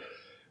själv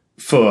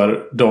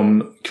för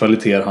de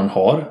kvaliteter han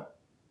har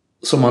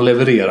som han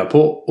levererar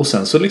på, och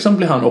sen så liksom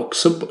blir han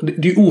också,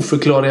 det är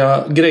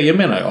oförklarliga grejer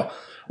menar jag,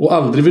 och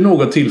aldrig vid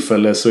något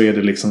tillfälle så är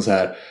det liksom så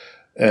här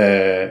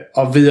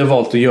vi har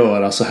valt att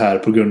göra så här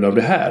på grund av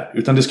det här,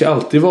 utan det ska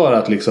alltid vara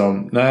att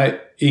liksom, nej,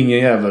 ingen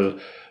jävel,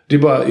 det är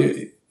bara,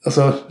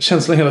 alltså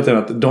känslan hela tiden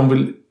att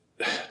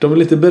de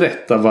vill inte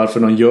berätta varför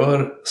de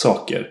gör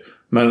saker,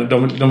 men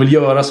de vill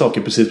göra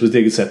saker precis på sitt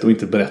eget sätt och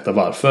inte berätta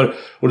varför,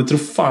 och det tror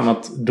fan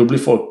att då blir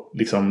folk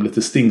liksom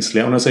lite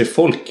stingsliga, och när jag säger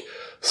folk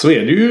så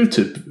är det ju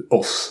typ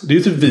oss. Det är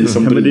ju typ vi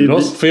som bryr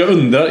oss. För jag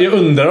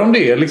undrar om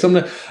det är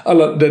liksom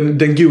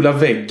den gula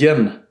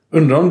väggen.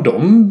 Undrar om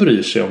de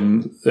bryr sig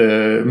om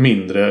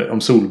mindre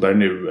om Solberg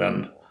nu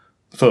än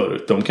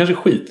förut. De kanske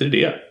skiter i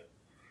det.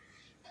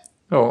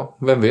 Ja,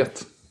 vem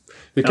vet.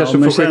 Vi kanske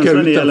får skicka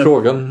ut den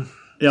frågan.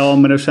 Ja,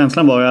 men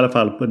känslan var i alla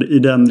fall i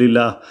den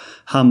lilla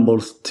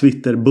handbolls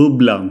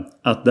Twitter-bubblan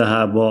att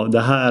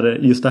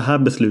just det här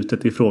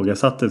beslutet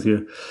ifrågasattes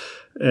ju.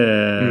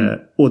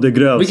 Och det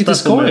grövsta, vilket det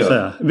ska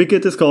göra.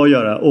 Vilket det ska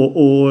göra.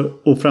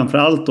 Och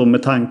framförallt då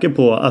med tanke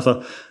på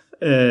alltså,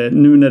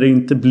 nu när det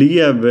inte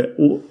blev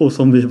och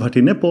som vi varit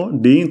inne på,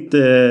 det är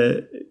inte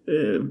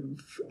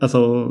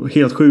alltså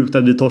helt sjukt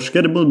att vi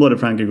torskade mot både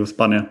Frankrike och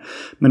Spanien,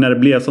 men när det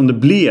blev som det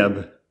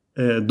blev,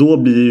 då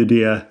blir ju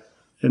det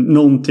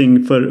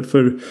någonting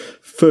för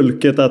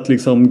folket att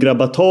liksom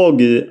grabba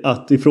tag i,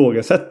 att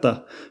ifrågasätta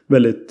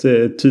väldigt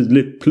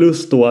tydligt.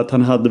 Plus då att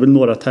han hade väl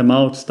några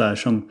timeouts där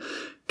som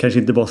kanske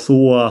inte var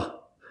så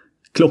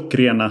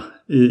klockrena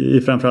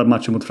i framförallt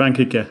matchen mot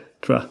Frankrike,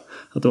 tror jag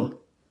att då.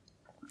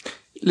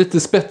 Lite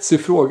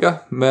spetsig fråga,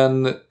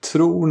 men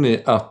tror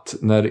ni att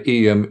när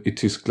EM i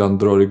Tyskland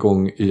drar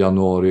igång i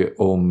januari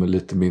om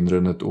lite mindre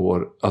än ett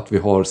år, att vi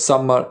har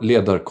samma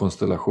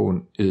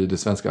ledarkonstellation i det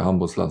svenska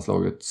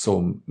handbollslandslaget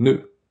som nu?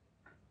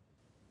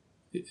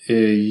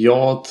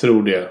 Jag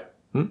tror det.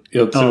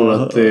 Jag tror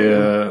att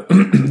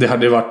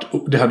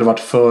det hade varit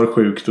för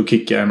sjukt att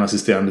kicka en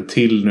assisterande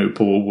till nu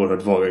på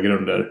oerhört vaga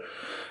grunder.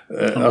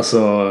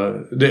 Alltså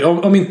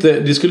om inte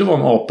det skulle vara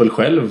om Apel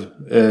själv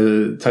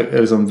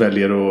liksom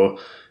väljer att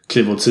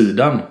kliva åt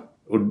sidan,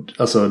 och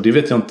alltså det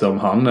vet jag inte om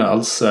han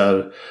alls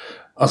är,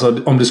 alltså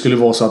om det skulle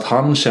vara så att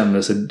han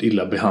känner sig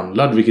illa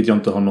behandlad, vilket jag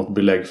inte har något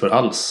belägg för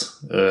alls.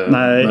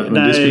 Men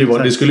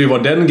det skulle ju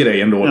vara den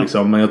grejen då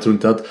liksom, men jag tror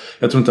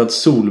inte att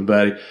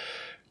Solberg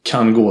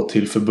kan gå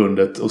till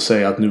förbundet och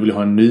säga att nu vill jag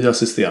ha en ny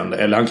assisterande,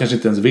 eller han kanske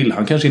inte ens vill,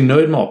 han kanske är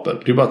nöjd med Apel.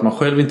 Det är bara att man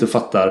själv inte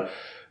fattar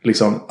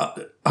liksom,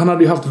 han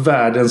hade ju haft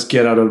världens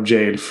get out of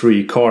jail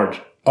free card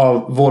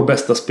av vår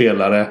bästa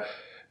spelare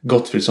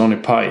Gottfridsson i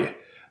paj.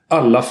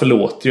 Alla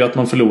förlåter ju att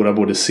man förlorar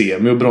både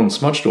semi- och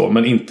bronsmatch då,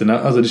 men inte när,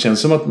 alltså det känns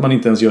som att man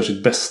inte ens gör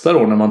sitt bästa då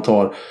när man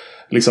tar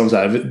liksom så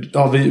här,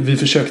 ja, vi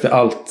försökte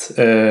allt.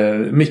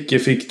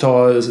 Micke fick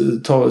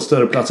ta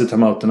större plats i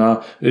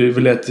timeouterna. Vi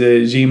lät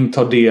Jim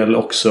ta del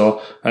också.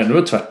 Nej, det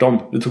var tvärtom.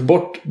 Vi tog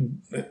bort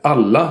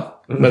alla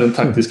med den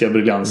taktiska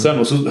briljansen,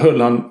 och så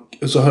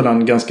höll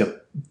han ganska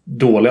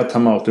dåliga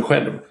timeouter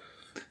själv.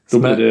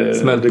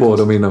 Smält på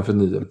dem innanför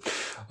 9.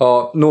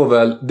 Ja,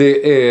 nåväl,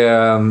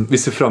 vi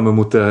ser fram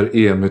emot det här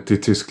EM:et i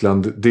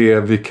Tyskland. Det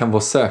vi kan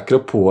vara säkra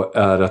på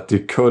är att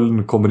i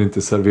Köln kommer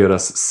inte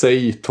serveras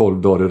sig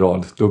 12 dagar i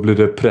rad. Då blir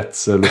det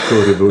pretzel och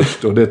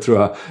currywurst, och det tror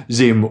jag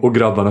Jim och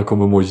grabbarna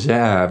kommer må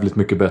jävligt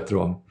mycket bättre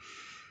om.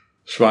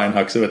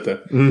 Schweinhaxe, vet du.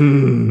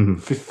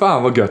 Fy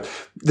fan vad gött.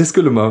 Det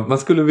skulle man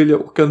skulle vilja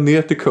åka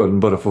ner till Köln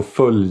bara för att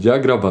följa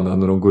grabbarna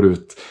när de går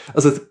ut.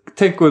 Alltså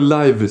tänk att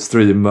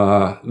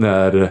livestreama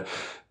när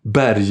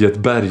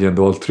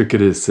Bergendal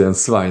trycker i sig en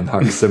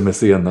Schweinhaxe med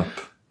senap.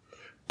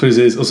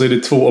 Precis, och så är det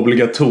 2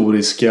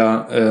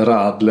 obligatoriska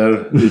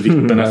radler i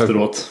vippen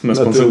efteråt med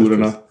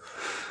sponsorerna.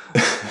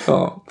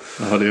 Ja,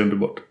 det är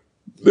underbart.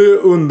 Det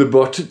är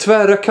underbart.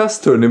 Tvära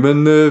kast hörni,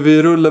 men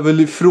vi rullar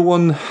väl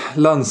ifrån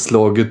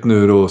landslaget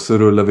nu då, så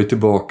rullar vi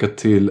tillbaka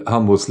till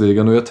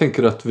handbollsligan, och jag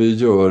tänker att vi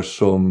gör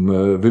som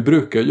vi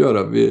brukar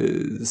göra. Vi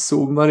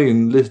zoomar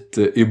in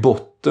lite i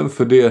botten,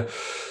 för det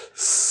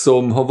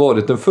som har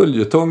varit en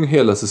följetong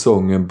hela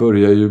säsongen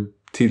börjar ju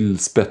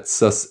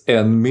tillspetsas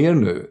än mer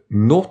nu.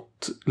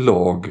 Något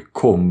lag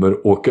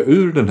kommer åka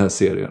ur den här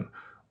serien,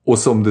 och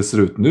som det ser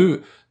ut nu,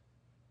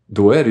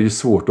 då är det ju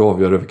svårt att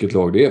avgöra vilket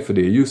lag det är, för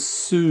det är ju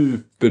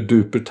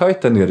superduper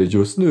tajt där nere.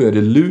 Just nu är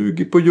det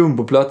Lug på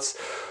jumboplats,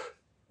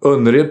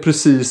 Önnered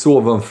precis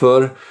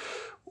ovanför,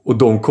 och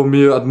de kommer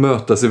ju att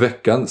mötas i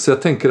veckan. Så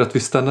jag tänker att vi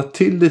stannar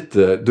till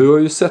lite. Du har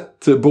ju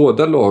sett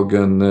båda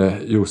lagen,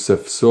 Josef,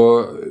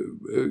 så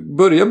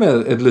börja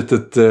med ett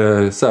litet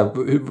så här,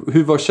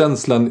 hur var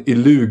känslan i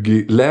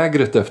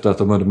Lug-lägret efter att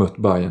de hade mött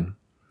Bayern?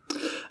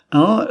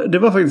 Ja, det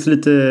var faktiskt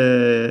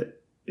lite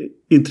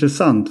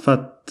intressant, för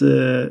att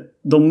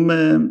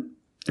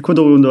jag kommer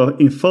inte ihåg om det var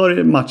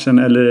inför matchen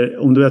eller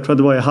om jag tror att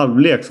det var i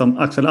halvlek som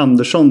Axel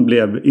Andersson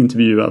blev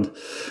intervjuad.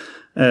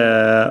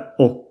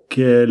 Och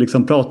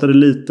liksom pratade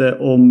lite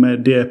om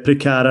det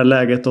prekära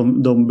läget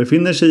de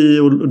befinner sig i,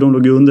 och de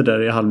låg under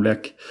där i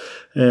halvlek.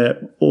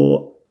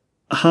 Och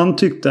han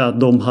tyckte att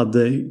de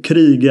hade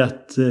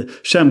krigat,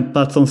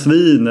 kämpat som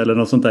svin eller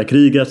något sånt där,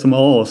 krigat som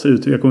as.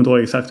 Jag kommer inte ihåg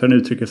exakt hur han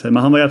uttrycker sig,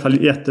 men han var i alla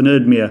fall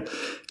jättenöjd med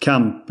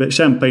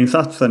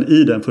kämpainsatsen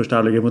i den första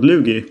halvleken mot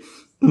Lugi.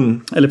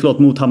 Eller förlåt,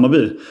 mot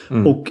Hammarby.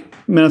 Och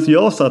medan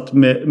jag satt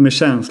med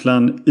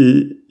känslan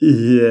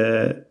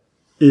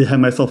i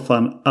hemma i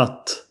soffan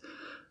att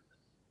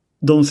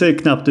de ser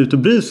knappt ut att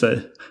bry sig.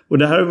 Och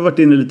det här har vi varit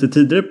inne lite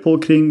tidigare på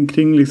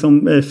kring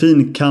liksom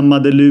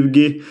finkammade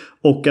Lugi.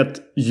 Och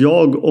att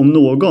jag om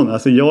någon,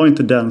 alltså jag är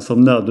inte den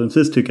som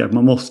nödvändigtvis tycker att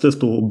man måste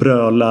stå och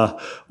bröla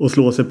och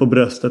slå sig på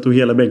bröstet och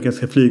hela bänken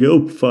ska flyga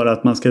upp för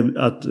att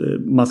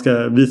man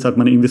ska visa att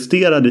man är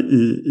investerad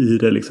i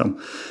det liksom.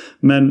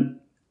 Men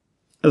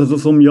alltså,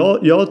 som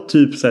jag har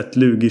typ sett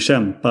Lugi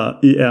kämpa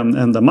i en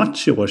enda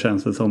match i år,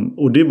 känns det som.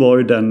 Och det var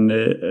ju den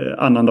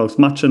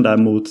annandagsmatchen där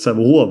mot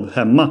Sävehof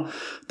hemma.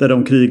 Där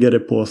de krigade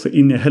på så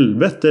in i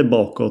helvete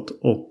bakåt.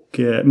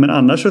 Men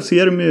annars så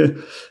ser de ju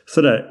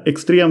sådär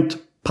extremt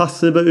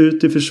passiva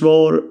ut i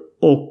försvar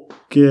och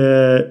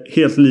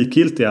helt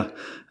likgiltiga.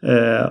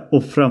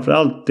 Och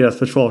framförallt deras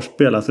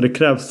försvarsspel. Alltså det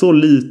krävs så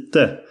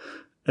lite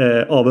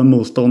av en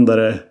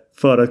motståndare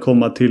för att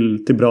komma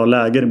till bra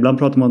lägen. Ibland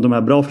pratar man om de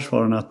här bra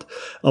försvararna att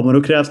men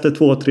då krävs det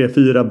 2, 3,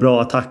 4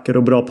 bra attacker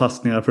och bra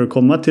passningar för att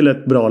komma till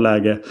ett bra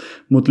läge.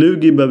 Mot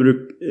Lugi behöver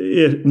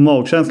du,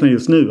 magkänslan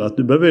just nu att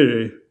du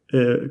behöver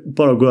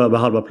bara gå över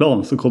halva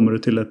plan så kommer du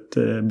till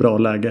ett bra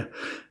läge.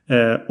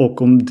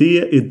 Och om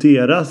det är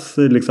deras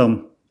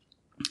liksom,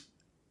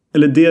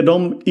 eller det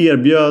de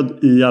erbjöd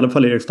i alla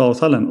fall i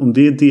Eriksdalshallen, om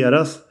det är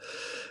deras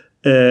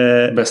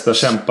bästa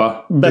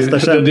kämpa. Det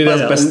är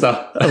deras bästa.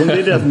 Om det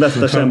är deras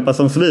bästa kämpa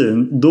som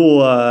svin,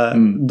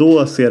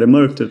 då ser det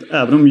mörkt ut.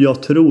 Även om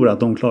jag tror att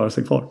de klarar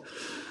sig kvar.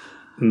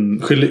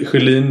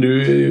 Sjölin,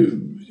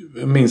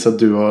 jag minns att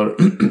du har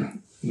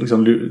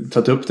liksom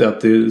tagit upp det,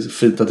 att det är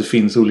fint att det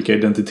finns olika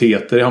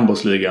identiteter i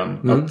handbollsligan.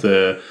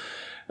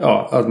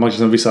 Att man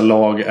liksom, vissa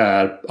lag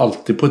är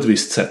alltid på ett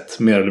visst sätt,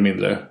 mer eller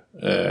mindre.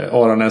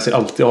 Aranäs är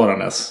alltid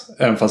Aranäs.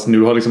 Även fast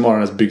nu har liksom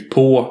Aranäs byggt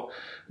på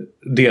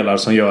delar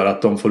som gör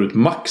att de får ut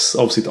max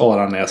av sitt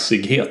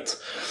aranäsighet.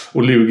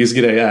 Och Lugis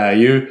grej är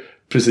ju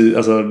precis,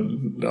 alltså,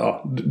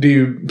 det är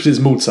ju precis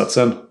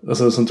motsatsen.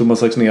 Alltså, som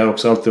Thomas Axnér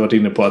också alltid varit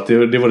inne på, att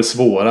det var det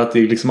svåra, att det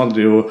är liksom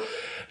aldrig att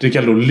det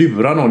kan då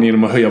lura någon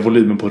genom att höja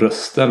volymen på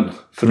rösten.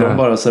 För de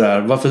bara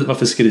sådär,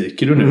 varför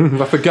skriker du nu?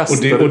 Varför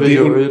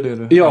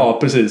gastar du? Ja,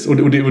 precis.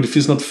 Och det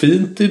finns något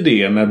fint i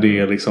det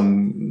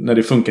när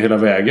det funkar hela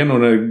vägen. Och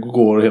när det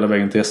går hela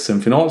vägen till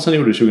SM-final som det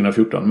gjorde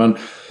 2014.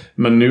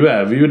 Men nu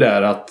är vi ju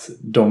där att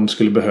de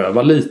skulle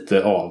behöva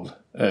lite av,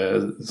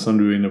 som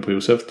du är inne på,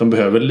 Josef. De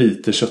behöver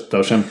lite kötta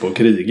och kämpa och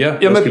kriga.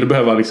 De skulle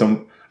behöva liksom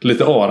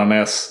lite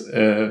Aranäs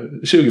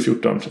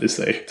 2014 i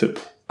sig, typ.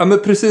 Ja, men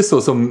precis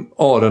så som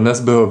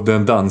Aranäs behövde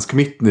en dansk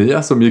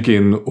mittnia som gick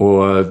in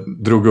och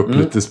drog upp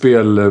lite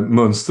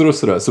spelmönster och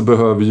sådär, så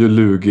behöver ju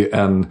Lugi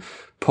en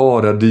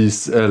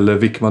Paradis eller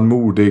Wickman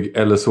Modig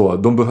eller så.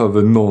 De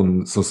behöver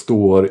någon som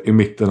står i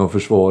mitten av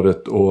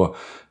försvaret och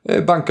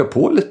bankar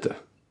på lite.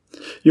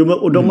 Jo, men,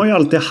 och de har ju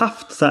alltid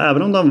haft så här,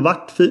 även om de har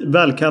varit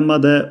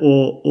välkammade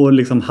och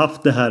liksom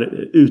haft det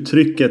här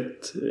uttrycket.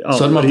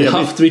 Så hade man inte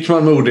haft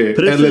Wickman Modig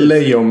eller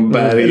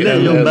Lejonberg.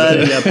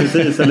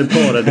 Precis, eller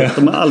Paradis.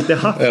 De har alltid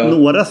haft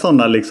några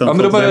sådana liksom. Ja,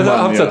 men de har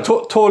haft så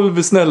här,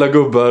 12 snälla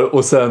gubbar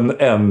och sen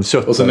en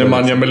kött. Och sen är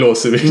Manja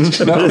Milosevic.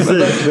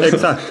 Precis,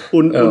 exakt.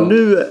 Och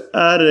nu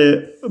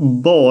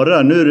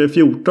är det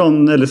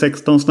 14 eller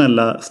 16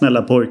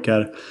 snälla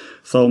pojkar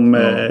som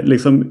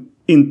liksom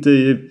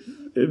inte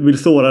vill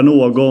såra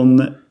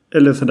någon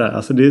eller sådär.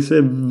 Alltså det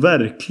ser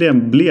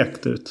verkligen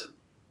blekt ut.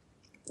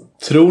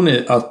 Tror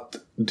ni att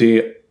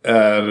det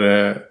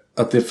är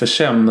att det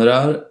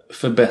försämrar,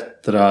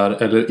 förbättrar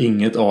eller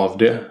inget av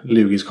det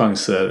Lugis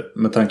chanser,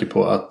 med tanke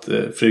på att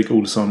Fredrik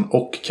Olsson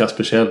och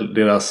Kasper Kjell,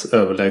 deras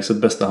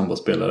överlägset bästa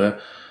handbollsspelare,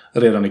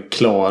 redan är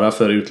klara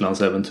för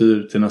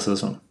utlandsäventyr till nästa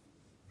säsong?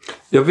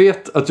 Jag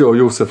vet att jag och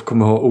Josef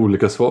kommer ha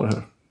olika svar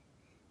här.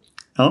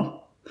 Ja.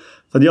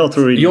 För jag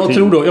tror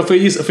jag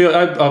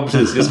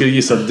ska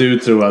gissa att du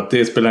tror att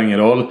det spelar ingen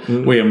roll,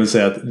 och Emil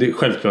säger att det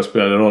självklart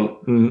spelar roll.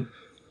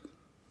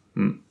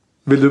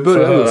 Vill du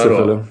börja, Josef,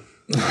 eller?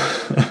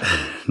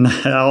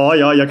 Ja,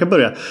 jag kan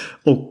börja.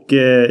 Och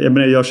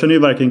jag känner ju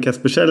varken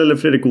Kasper Kjell eller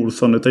Fredrik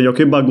Olsson, utan jag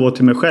kan ju bara gå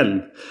till mig själv.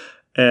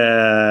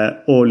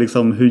 Och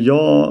liksom hur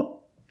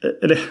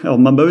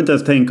man behöver inte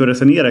ens tänka och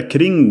resonera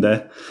kring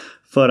det,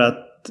 för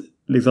att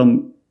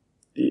liksom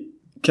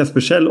Kasper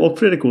Kjell och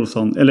Fredrik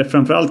Olsson, eller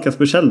framförallt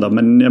Kasper Kjell då,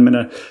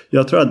 men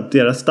jag tror att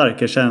deras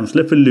starka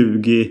känslor för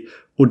Lugi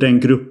och den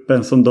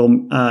gruppen som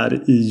de är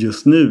i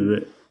just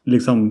nu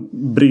liksom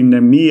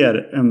brinner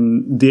mer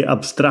än det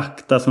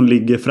abstrakta som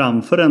ligger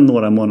framför en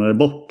några månader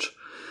bort.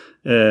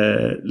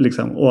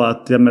 Liksom. Och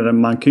att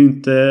man kan ju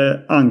inte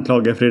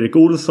anklaga Fredrik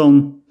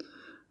Olsson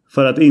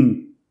för att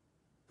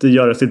inte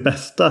göra sitt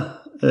bästa,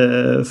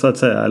 så att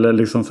säga, eller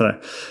liksom sådär.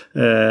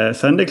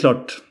 Sen det är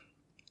klart,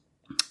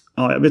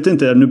 Ja, jag vet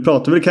inte. Nu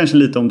pratar vi kanske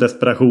lite om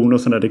desperation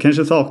och sådär. Det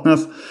kanske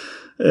saknas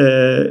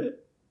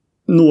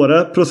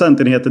några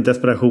procentenheter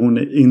desperation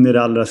in i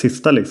det allra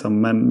sista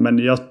liksom. Men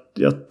jag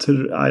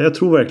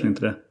tror verkligen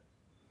inte det.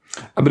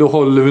 Ja, men då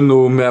håller vi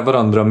nog med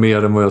varandra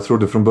mer än vad jag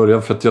trodde från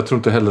början. För att jag tror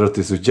inte heller att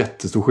det är så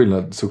jättestor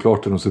skillnad.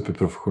 Såklart är de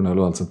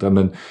superprofessionella och allt sånt där.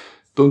 Men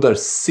de där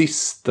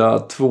sista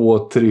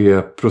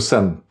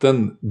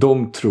 2-3%,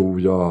 de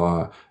tror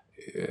jag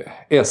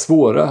är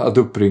svåra att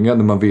uppringa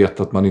när man vet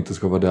att man inte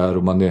ska vara där.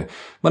 Och man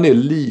är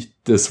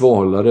lite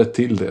svalare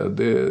till det.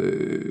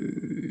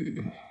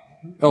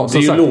 Ja,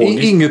 som sagt,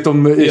 inget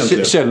om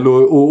Kjell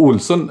och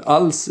Olsson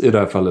alls i det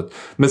här fallet.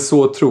 Men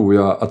så tror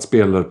jag att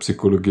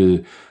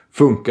spelarpsykologi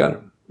funkar.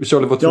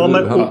 Charlie, vad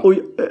tror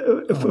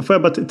du? Får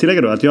jag bara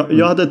tillägga då att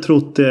jag hade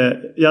trott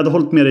jag hade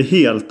hållit med det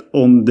helt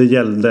om det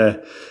gällde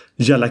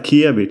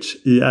Jalakiewicz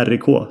i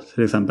RIK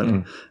till exempel.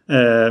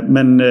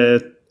 Men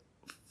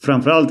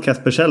framförallt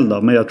Kasper Kjell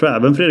då, men jag tror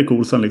även Fredrik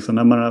Olsson liksom,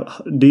 när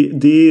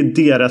det är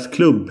deras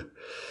klubb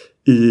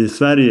i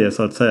Sverige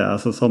så att säga,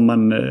 alltså som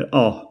man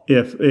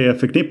är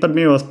förknippad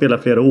med att spela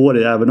flera år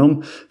i, även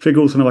om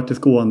Fredrik Olsson har varit i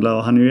Skånla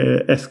och han är ju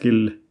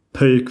Eskil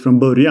Pöjk från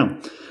början.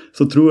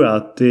 Så tror jag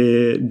att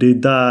det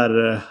är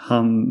där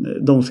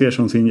de ser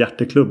som sin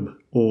hjärteklubb.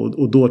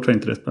 Och då tror jag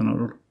inte det spelar någon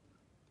roll.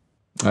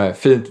 Nej,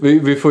 fint.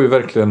 Vi får ju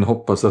verkligen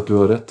hoppas att du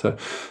har rätt här.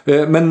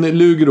 Men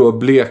Lugi då,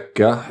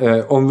 bleka.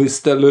 Om vi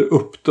ställer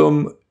upp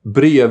dem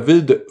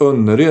bredvid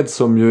Önnered,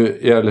 som ju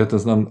i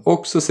ärlighetens namn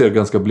också ser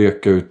ganska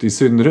bleka ut. I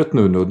synnerhet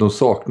nu. De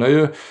saknar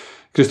ju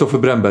Kristoffer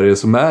Brännberg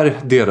som är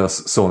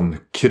deras sån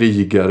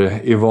krigare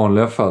i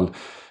vanliga fall.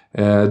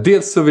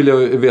 Dels så vill jag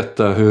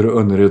veta hur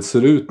Önnered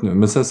ser ut nu.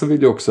 Men sen så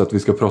vill jag också att vi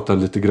ska prata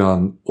lite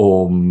grann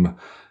om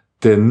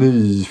det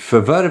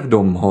nyförvärv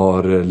de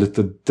har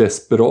lite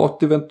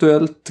desperat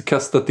eventuellt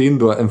kastat in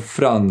då, en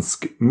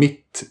fransk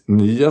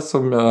mittnia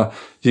som jag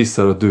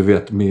gissar att du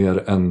vet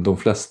mer än de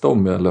flesta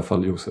om, i alla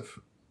fall Josef.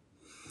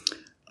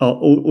 Ja,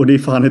 och det är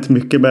fan inte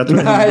mycket, men jag tror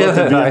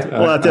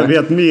att jag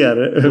vet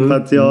mer. För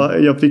att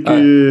jag fick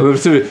ju...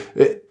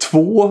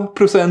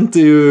 2%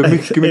 är ju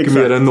mycket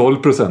mer än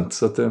 0%.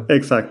 Så att det...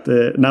 Exakt.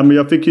 Nej, men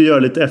jag fick ju göra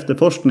lite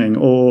efterforskning.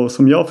 Och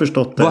som jag har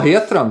förstått det... Vad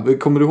heter han?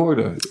 Kommer du ihåg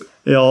det?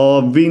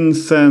 Ja,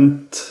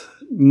 Vincent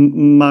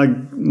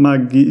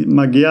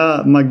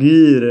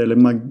Magir eller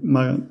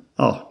Magari.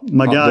 Ja,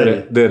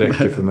 det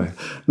räcker för mig.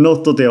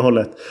 Något åt det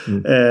hållet.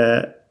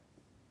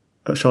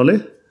 Charlie?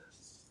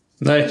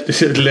 Nej,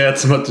 det lät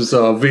som att du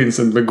sa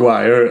Vincent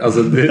Maguire.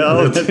 Alltså det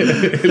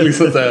är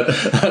liksom så här.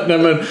 Nej,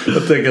 men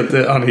jag tänker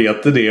att han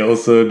heter det. Och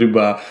så du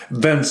bara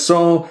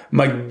Vincent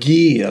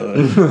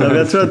Magier.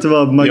 Jag tror att det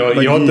var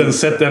Magier. Jag har inte ens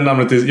sett det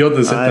namnet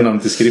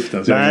i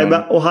skriften. Nej,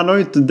 och han har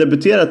ju inte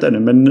debuterat ännu.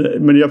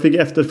 Men jag fick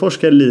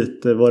efterforska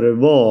lite vad det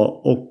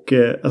var. Och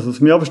alltså,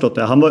 som jag har förstått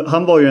det.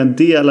 Han var ju en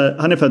del.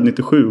 Han är född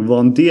 97. Var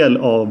en del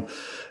av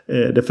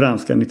det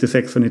franska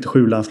 96 och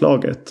 97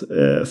 landslaget.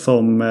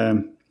 Som...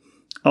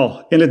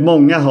 enligt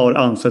många har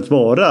ansetts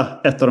vara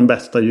ett av de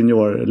bästa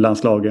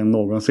juniorlandslagen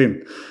någonsin.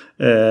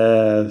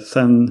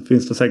 Sen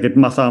finns det säkert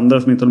massa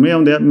andra som inte håller med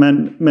om det.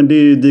 Men det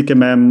är ju Dike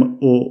Mem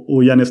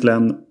och Jannis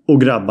Lenn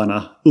och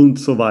grabbarna. Und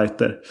so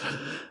weiter.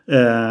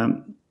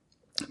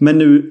 Men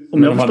nu...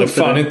 Men de hade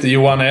fan inte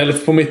Johan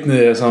Elf på mitt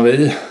nio som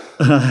vi.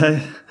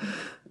 Nej.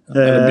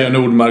 Eller Björn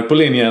Nordmark på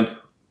linjen.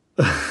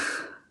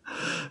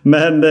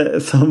 Men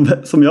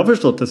som jag har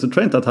förstått det så tror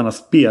jag inte att han har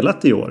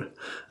spelat i år.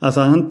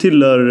 Alltså han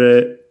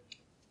tillhör...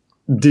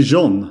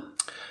 Dijon.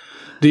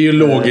 Det är ju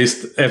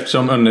logiskt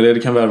eftersom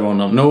Önnered kan värva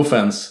honom. No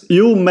offense.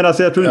 Jo, men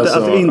alltså jag tror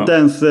inte, inte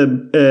ens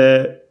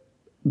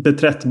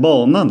beträtt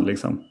banan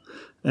liksom.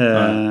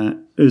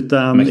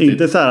 Utan mäktigt.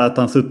 Inte så här att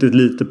han suttit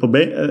lite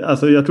på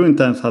alltså jag tror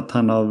inte ens att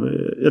han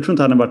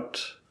har varit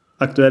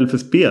aktuell för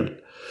spel.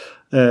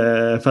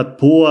 För att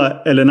på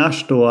LNH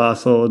då,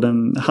 alltså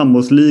den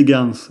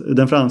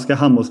franska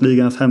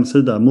handbollsligans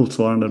hemsida,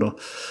 motsvarande då,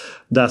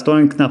 där står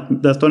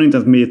han inte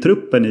ens med i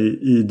truppen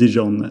i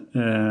Dijon.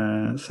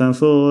 Sen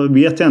så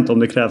vet jag inte om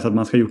det krävs att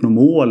man ska ha gjort något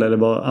mål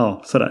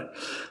eller sådär.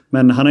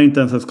 Men han har inte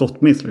ens en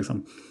skottmiss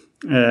liksom.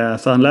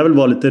 Så han lär väl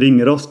vara lite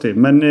ringrostig.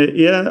 Men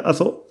är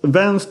alltså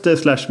vänster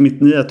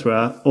 /mittnia tror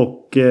jag.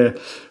 Och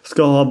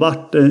ska ha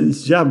varit en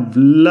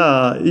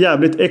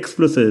jävligt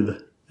explosiv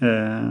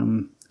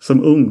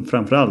som ung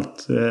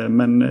framförallt.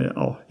 Men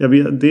jag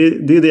vet, det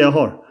är det jag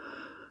har.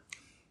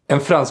 En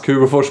fransk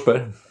Hugo Forsberg.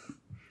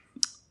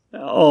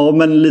 Ja,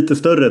 men lite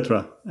större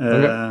tror jag.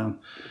 Okay.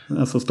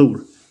 Alltså stor.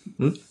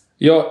 Mm.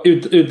 Jag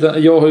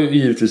har ju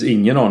givetvis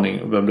ingen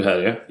aning om vem det här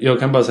är. Jag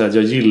kan bara säga att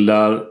jag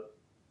gillar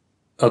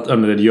att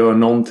Önnered gör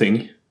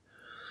någonting.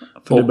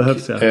 För det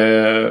behövs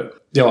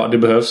ja, det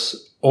behövs.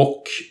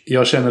 Och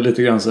jag känner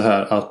lite grann så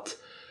här att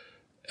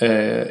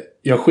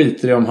jag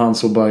skiter i om han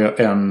så bara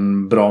gör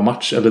en bra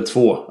match eller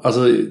två.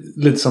 Alltså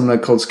lite som när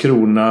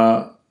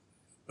Karlskrona...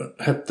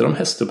 Hette de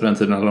Häster på den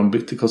tiden? Eller de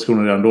bytte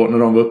Karlskrona redan då när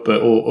de var uppe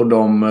och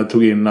de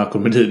tog in Nako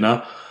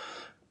Medina.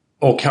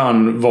 Och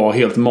han var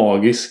helt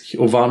magisk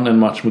och vann en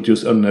match mot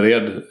just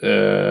Önnered.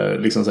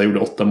 Liksom så här, gjorde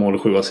 8 mål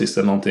och 7 assist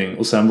eller någonting.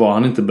 Och sen var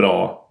han inte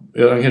bra.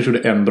 Han kanske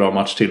gjorde en bra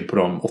match till på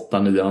de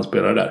 8-9 han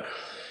spelade där.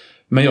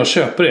 Men jag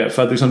köper det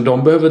för att liksom,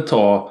 de behöver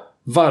ta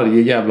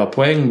varje jävla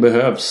poäng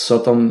behövs. Så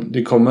att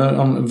det kommer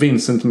om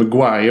Vincent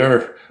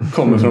Maguire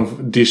kommer från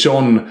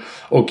Dijon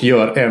och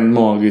gör en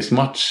magisk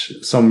match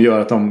som gör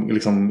att de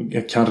liksom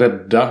kan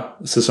rädda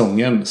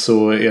säsongen,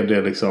 så är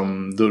det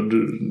liksom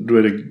då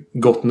är det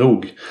gott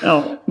nog.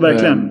 Ja,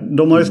 verkligen.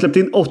 De har ju släppt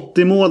in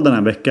 80 mål den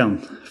här veckan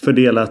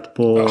fördelat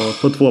på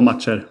 2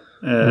 matcher.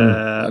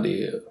 Ja,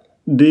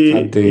 det är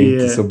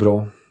inte så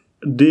bra.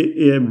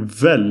 Det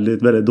är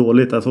väldigt, väldigt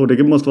dåligt. Alltså,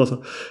 det måste vara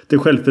så. Det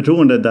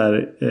självförtroende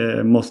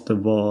där måste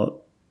vara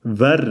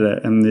värre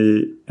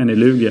än i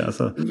Lugi.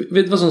 Alltså.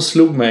 Vet du vad som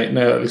slog mig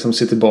när jag liksom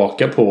ser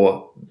tillbaka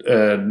på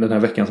den här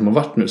veckan som har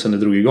varit nu sedan det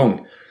drog igång?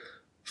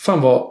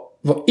 Fan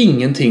vad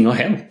ingenting har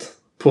hänt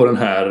på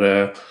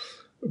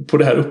på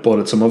det här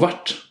uppehållet som har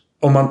varit.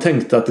 Om man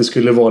tänkte att det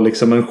skulle vara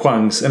liksom en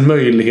chans, en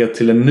möjlighet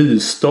till en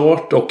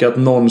nystart och att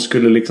någon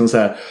skulle liksom så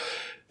här.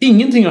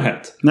 Ingenting har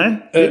hänt.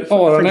 Nej.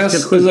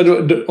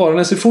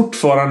 Aranäs är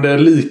fortfarande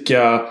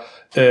lika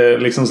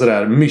liksom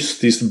sådär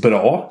mystiskt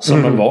bra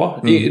som de var.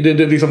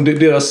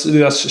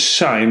 Deras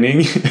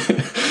shining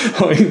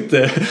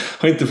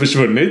har inte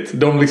försvunnit.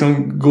 De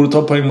liksom går och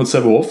tar poäng mot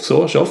Sävehof,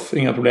 så tjoff,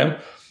 inga problem.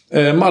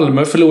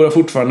 Malmö förlorar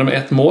fortfarande med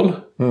 1 mål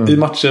i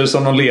matcher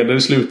som de leder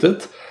i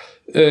slutet.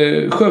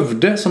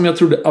 Skövde, som jag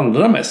trodde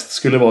allra mest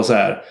skulle vara så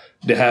här.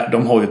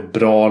 De har ju ett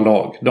bra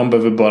lag. De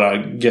behöver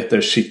bara get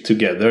their shit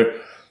together.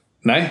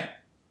 Nej,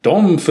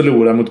 de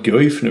förlorar mot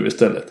Guif nu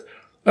istället.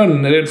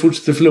 Önnered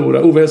fortsätter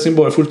förlora. Ove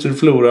Helsingborg fortsätter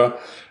förlora.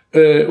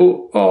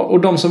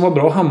 Och de som var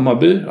bra,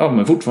 Hammarby, ja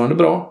men fortfarande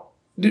bra.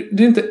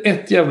 Det är inte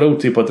ett jävla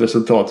otippat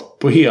resultat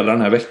på hela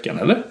den här veckan,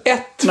 eller?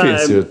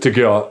 Finns ju,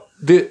 tycker jag.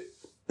 Det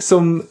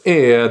som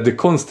är det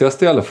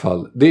konstigaste i alla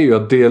fall, det är ju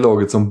att det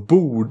laget som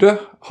borde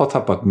ha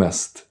tappat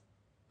mest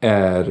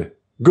är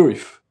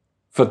Guif.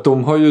 För att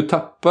de har ju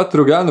tappat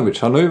Roganovic.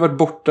 Han har ju varit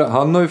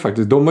borta.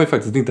 De har ju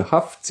faktiskt inte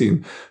haft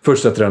sin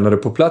första tränare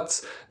på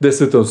plats.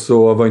 Dessutom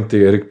så var inte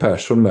Erik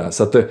Persson med.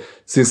 Så att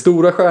sin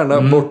stora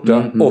stjärna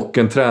borta och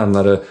en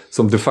tränare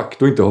som de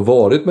facto inte har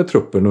varit med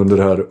truppen under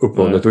det här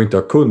uppehållet och inte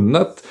har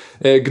kunnat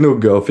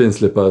gnugga och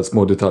finslipa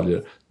små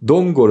detaljer.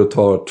 De går och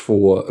tar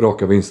 2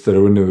 raka vinster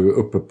och är nu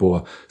uppe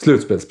på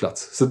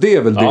slutspelsplats. Så det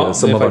är väl det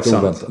som har varit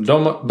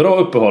oväntat.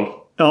 Bra uppehåll.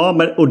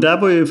 Ja, och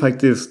där var ju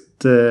faktiskt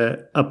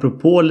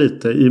apropå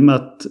lite, i och med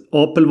att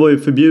Apel var ju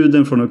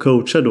förbjuden från att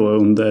coacha då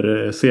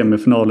under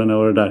semifinalerna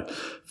och det där.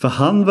 För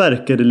han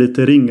verkade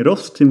lite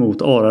ringrost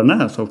emot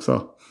Aranäs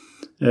också.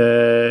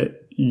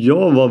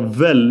 Jag var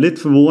väldigt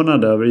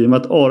förvånad över, i och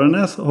med att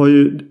Aranäs har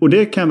ju, och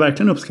det kan jag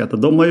verkligen uppskatta,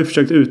 de har ju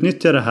försökt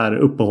utnyttja det här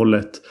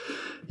uppehållet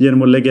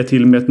genom att lägga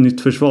till med ett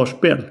nytt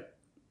försvarsspel.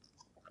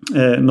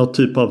 Något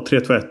typ av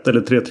 3-2-1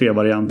 eller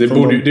 3-3-variant.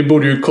 Det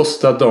borde ju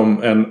kosta dem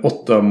en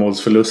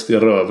 8-målsförlust i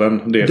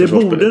röven. Det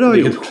borde det ha gjort. Det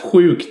är helt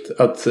sjukt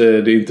att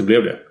det inte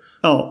blev det.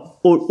 Ja,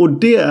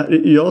 och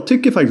jag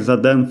tycker faktiskt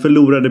att den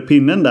förlorade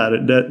pinnen där,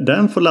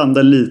 den får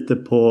landa lite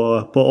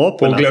på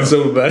Apel. På Glenn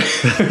Solberg.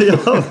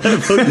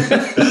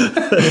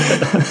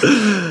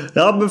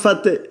 Ja, men för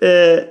att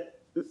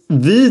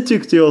vi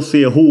tyckte ju att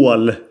se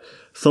hål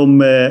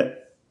som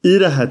i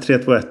det här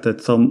 3-2-1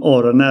 som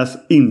Aranäs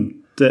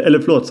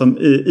som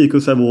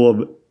IK Sävehof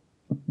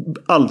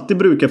alltid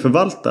brukar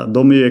förvalta.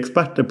 De är ju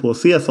experter på att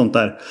se sånt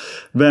där.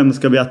 Vem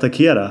ska vi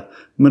attackera?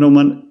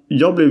 Men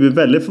jag blev ju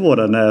väldigt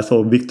förvånad när jag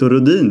såg Viktor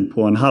Rudin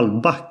på en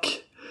halvback.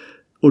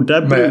 Och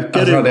där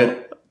brukar det...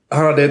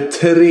 Han hade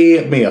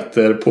 3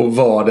 meter på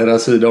vardera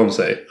sida om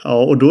sig.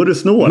 Ja, och då är det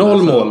snål.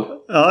 0 mål.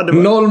 Ja,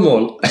 0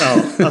 mål.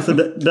 Ja, alltså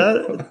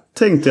där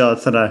tänkte jag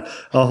sådär,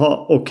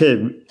 jaha,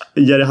 okej.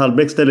 Jerry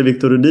Hallbäck ställer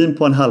Viktor Rudin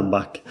på en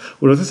halvback.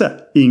 Och då ska jag säga,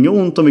 inget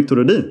ont om Viktor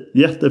Rudin.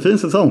 Jättefin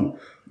säsong.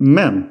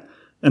 Men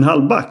en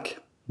halvback,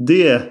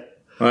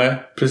 nej,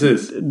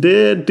 precis.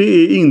 Det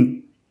är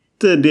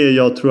inte det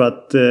jag tror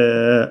att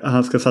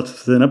han ska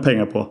satsa sina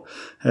pengar på.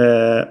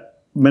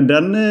 Men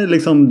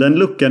den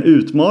luckan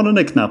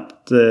utmanade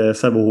knappt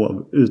Sävehof,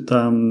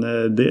 utan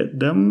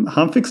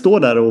han fick stå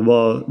där och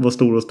var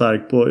stor och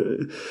stark på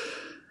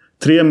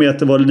 3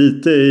 meter var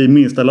lite i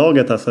minsta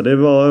laget. Alltså. Det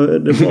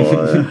var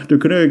du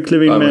kunde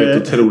kliva in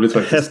med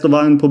häst och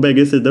vagn på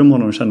bägge sidor om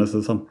honom, kändes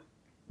det som.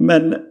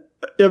 Men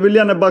jag vill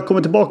gärna bara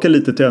komma tillbaka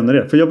lite till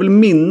Önnered, för jag vill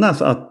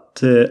minnas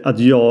att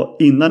jag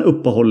innan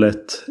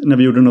uppehållet, när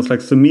vi gjorde någon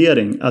slags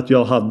summering, att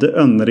jag hade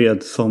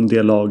Önnered som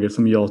det laget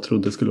som jag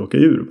trodde skulle åka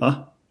ur, va?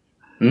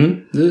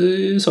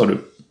 Det sa du.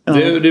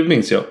 Ja. Det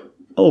minns jag.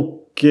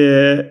 Och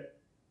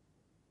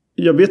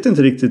jag vet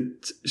inte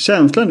riktigt.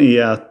 Känslan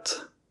är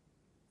att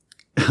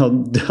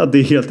det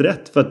är helt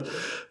rätt. För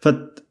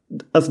att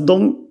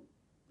alltså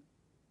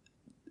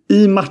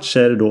i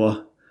matcher då,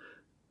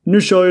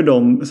 nu kör ju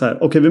de så här,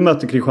 okej, vi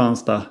möter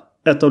Kristianstad,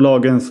 ett av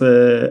lagens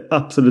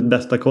absolut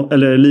bästa,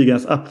 eller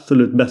ligans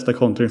absolut bästa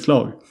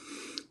kontringslag.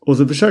 Och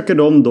så försöker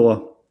de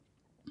då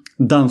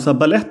dansa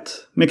ballett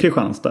med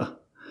Kristianstad.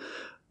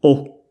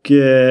 Och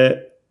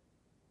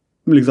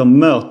liksom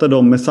möta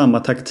dem med samma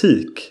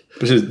taktik.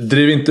 Precis,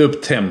 driv inte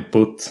upp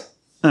tempot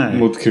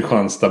mot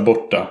Kristianstad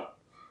borta.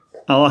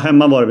 Ja,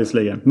 hemma var det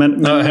visserligen.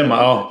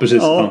 Hemma,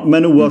 precis. Ja,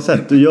 men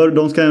oavsett,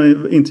 de ska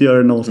inte göra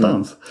det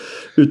någonstans.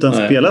 Utan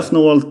spela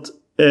snålt,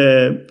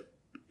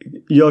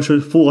 gör så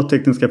få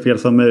tekniska fel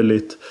som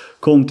möjligt.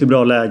 Kom till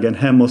bra lägen,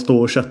 hem och stå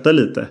och kötta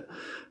lite.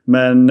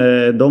 Men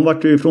de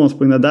vart ju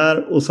ifrånsprungna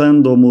där. Och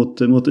sen då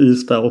mot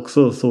Ystad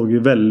också såg ju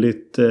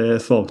väldigt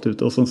svagt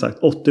ut. Och som sagt,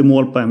 80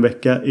 mål på en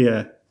vecka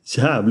är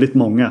jävligt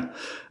många.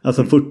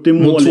 Alltså 40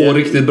 mål. Mot två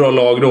riktigt bra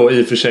lag då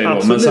i och för sig.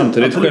 Absolut, men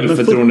samtidigt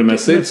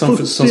självförtroendemässigt som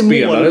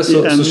spelare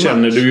så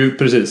känner du ju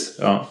precis.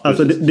 Ja,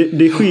 alltså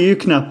det sker ju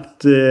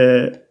knappt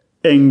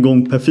en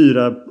gång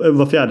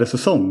var fjärde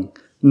säsong.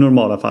 I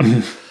normala fall.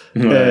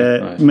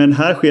 Nej. Men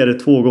här sker det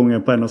 2 gånger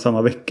på en och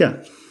samma vecka.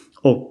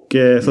 Och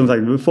som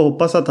sagt, vi får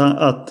hoppas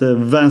att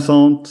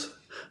Vincent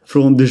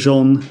från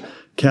Dijon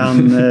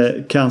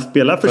kan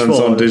spela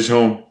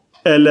försvar.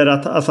 Eller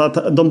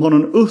att de har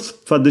någon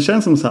USP. För att det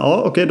känns som så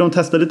här, okej, de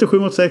testar lite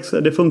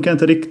 7-6. Det funkar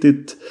inte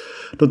riktigt.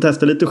 De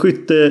testar lite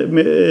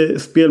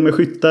spel med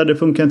skyttar. Det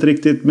funkar inte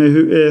riktigt.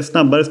 Med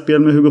snabbare spel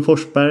med Hugo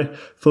Forsberg.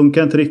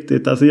 Funkar inte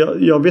riktigt. Alltså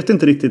jag vet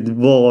inte riktigt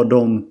vad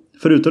de...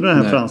 Förutom den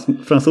här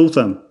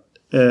fransosen.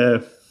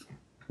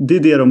 Det är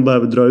det de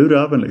behöver dra ur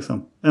öven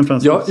liksom.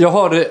 Jag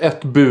har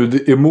ett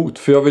bud emot.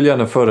 För jag vill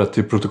gärna föra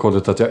till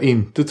protokollet att jag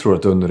inte tror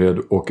att Önnered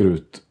åker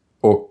ut.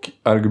 Och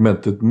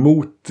argumentet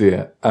mot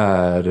det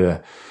är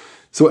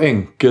så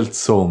enkelt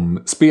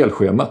som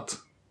spelschemat.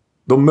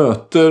 De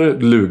möter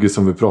Lugi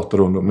som vi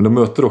pratar om. Men de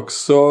möter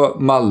också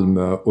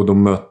Malmö. Och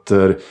de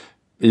möter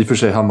i och för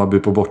sig Hammarby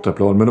på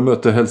bortaplan. Men de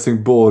möter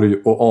Helsingborg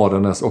och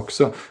Aranäs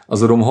också.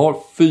 Alltså de har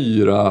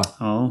 4,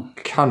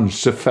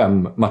 kanske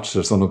 5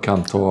 matcher som de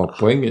kan ta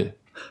poäng i.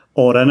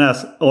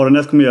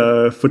 Aranäs kommer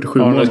göra 47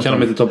 mål. Aranäs kan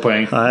de inte ta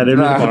poäng. Nej, det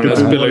blir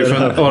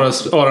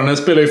Aranäs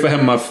spelar ju för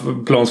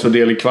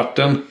hemmaplansfördel i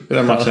kvarten i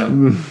den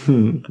matchen.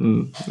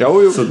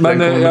 Men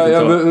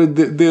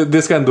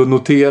det ska ändå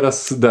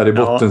noteras där i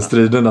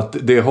bottenstriden att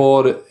det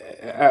har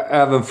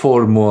även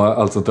form och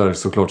allt sånt där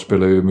såklart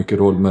spelar ju mycket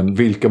roll. Men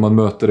vilka man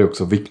möter är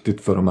också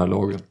viktigt för de här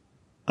lagen.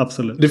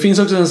 Absolut. Det finns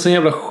också en sån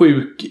jävla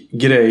sjuk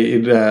grej i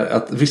det där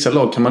att vissa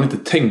lag kan man inte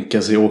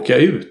tänka sig åka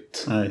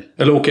ut. Nej.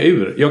 Eller åka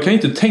ur. Jag kan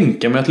inte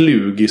tänka mig att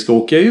Lugi ska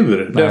åka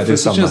ur. Nej, därför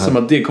så känns det som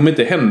att det kommer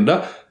inte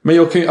hända. Men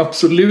jag kan ju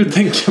absolut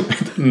tänka mig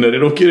när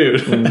det åker ur.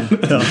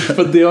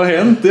 För det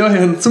har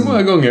hänt så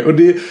många gånger. Och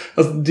det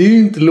är ju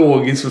inte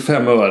logiskt för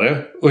 5 öre.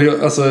 Och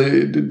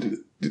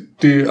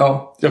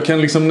jag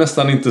kan liksom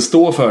nästan inte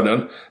stå för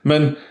den.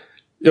 Men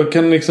jag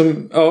kan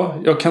liksom,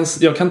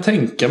 jag kan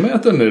tänka mig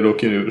att den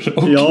åker ur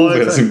och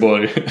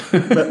Helsingborg.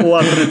 Och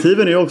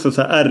alternativen är ju också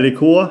så här, RIK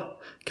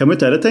kan man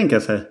inte heller tänka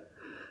sig.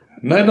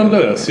 Nej, de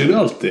löser ju det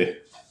alltid.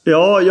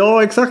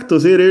 Ja, exakt.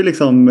 Och så är det ju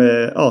liksom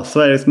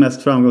Sveriges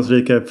mest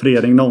framgångsrika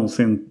förening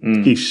någonsin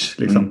ish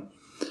liksom.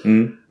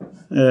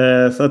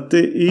 Så att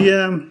det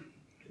är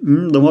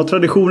de har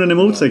traditionen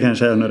emot sig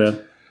kanske ännu det.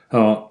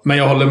 Ja, men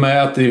jag håller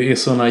med att det är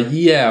såna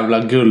jävla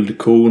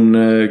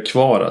guldkorn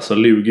kvar. Alltså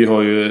Lugi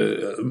har ju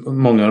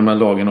många av de här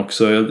lagen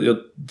också. Jag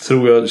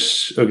tror jag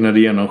ögnade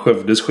igenom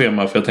Skövdes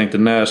schema för jag tänkte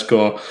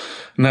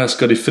när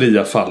ska det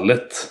fria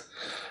fallet?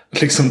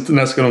 Liksom,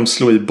 när ska de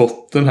slå i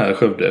botten här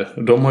Skövde?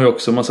 De har ju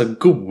också en massa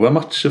goda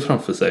matcher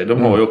framför sig.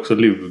 De har ju också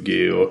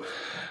Lugi och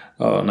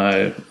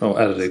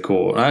RIK.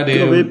 Nej, det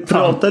är vi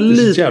pratar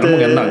lite jävla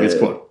många nuggets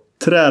kvar.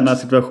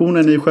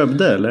 Tränarsituationen i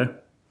Skövde eller?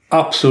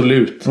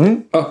 Absolut.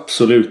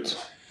 Absolut.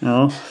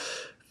 Ja.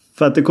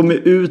 För att det kommer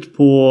ut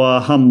på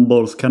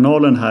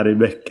handbollskanalen här i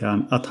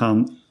veckan att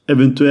han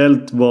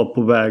eventuellt var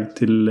på väg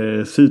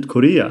till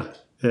Sydkorea.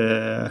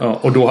 Ja,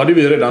 och då hade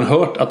vi redan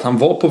hört att han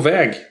var på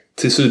väg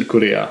till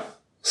Sydkorea.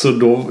 Så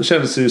då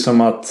kändes det ju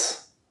som att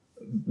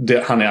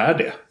han är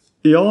det.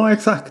 Ja,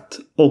 exakt.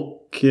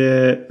 Och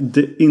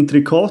det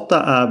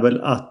intrikata är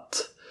väl att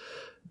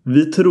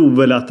vi tror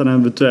väl att han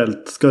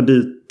eventuellt ska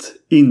dit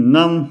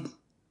innan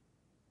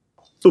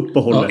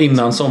uppehållet. Ja,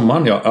 innan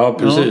sommaren, ja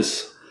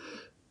precis.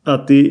 Ja,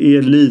 att det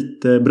är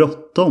lite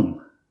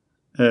bråttom.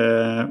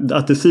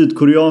 Att det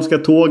sydkoreanska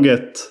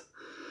tåget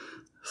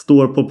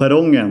står på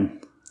perrongen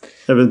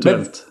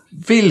eventuellt.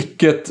 Men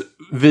vilket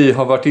vi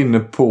har varit inne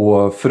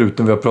på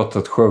förutom vi har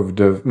pratat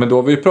Skövde. Men då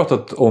har vi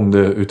pratat om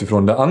det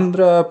utifrån det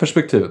andra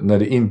perspektivet. När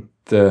det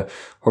inte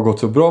har gått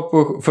så bra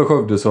för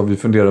Skövde så har vi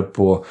funderat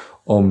på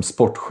om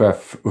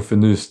sportchef Uffe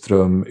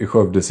Nyström i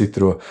Skövde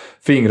sitter och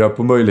fingrar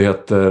på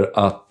möjligheter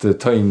att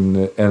ta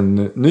in en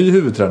ny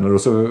huvudtränare.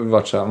 Och så har vi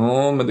varit så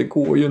här, men det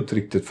går ju inte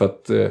riktigt för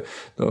att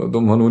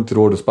de har nog inte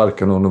råd att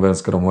sparka någon och vem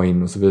ska de ha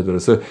in och så vidare.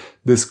 Så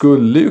det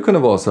skulle ju kunna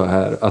vara så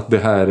här att det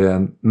här är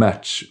en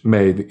match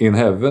made in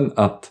heaven.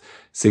 Att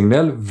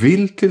Signell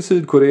vill till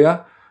Sydkorea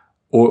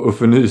och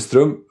Uffe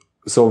Nyström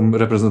som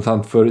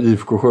representant för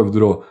IFK Skövde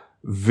då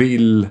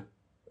vill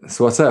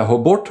så att säga ha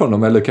bort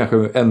honom, eller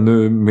kanske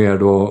ännu mer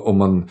då, om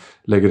man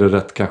lägger det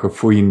rätt, kanske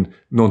få in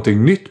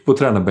någonting nytt på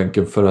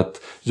tränarbänken för att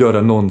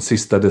göra någon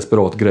sista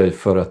desperat grej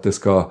för att det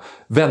ska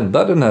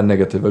vända den här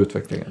negativa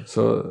utvecklingen.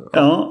 Så,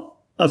 ja,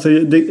 alltså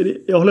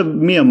jag håller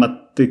med om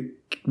att det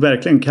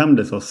verkligen kan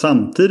bli så.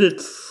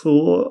 Samtidigt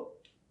så,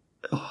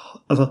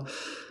 alltså,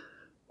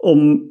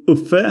 om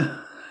Uffe,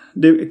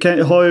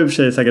 det har ju i och för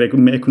sig säkert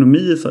med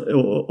ekonomi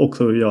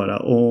också att göra.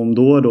 Och om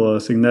då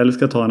Signell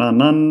ska ta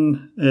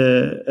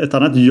ett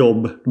annat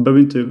jobb, då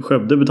behöver inte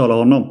Skövde betala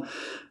honom.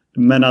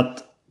 Men att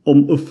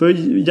om Uffe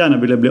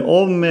gärna ville bli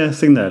av med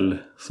Signell,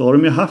 så har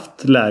de ju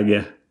haft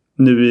läge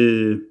nu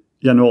i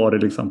januari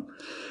liksom.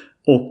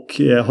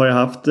 Och har ju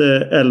haft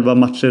 11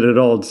 matcher i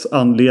rads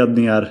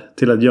anledningar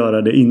till att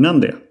göra det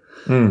innan det.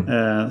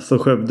 Så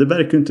Skövde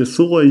verkar inte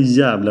så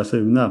jävla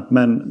sugna.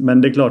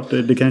 Men det är klart,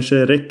 det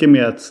kanske räcker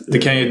med att... Det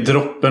kan ju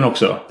droppen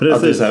också. Precis.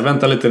 Att det är så här,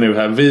 vänta lite nu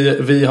här.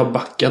 Vi har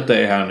backat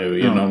dig här nu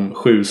genom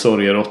 7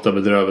 sorger, 8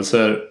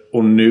 bedrövelser.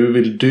 Och nu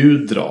vill du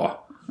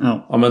dra.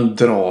 Ja men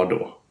dra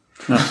då.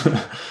 Ja.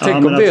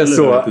 Tänk om det är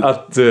så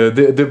att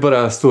det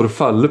bara står och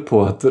faller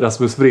på att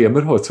Rasmus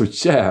Bremer har ett så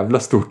jävla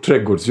stort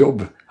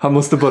trädgårdsjobb. Han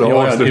måste bara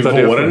avsluta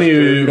det.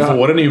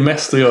 Våren är ju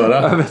mest att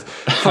göra.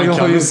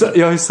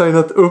 Jag har ju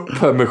signat upp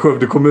här med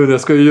Skövde kommun.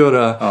 Jag ska ju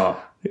göra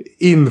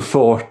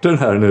infarten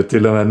här nu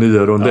till de här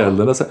nya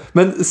rondellerna.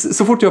 Men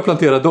så fort jag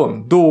planterar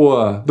dem,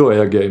 då är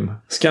jag game.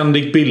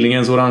 Scandic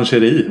Billingens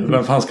orangeri.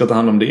 Vem fan ska ta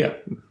hand om det?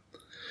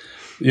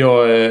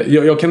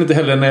 Jag kan inte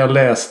heller, när jag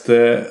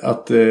läste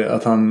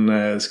att han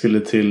skulle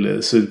till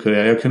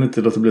Sydkorea, jag kunde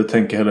inte låta bli att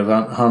tänka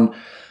heller.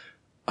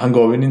 Han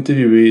gav en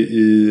intervju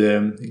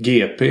i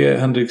GP,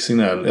 Henrik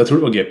Signell. Jag tror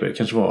det var GP,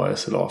 kanske var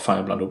SLA,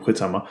 fan ibland upp,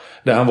 skitsamma.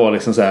 Där han var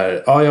liksom så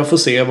här: jag får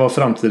se vad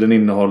framtiden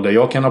innehåller.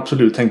 Jag kan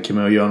absolut tänka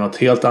mig att göra något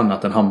helt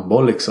annat än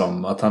handboll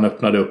liksom. Att han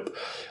öppnade upp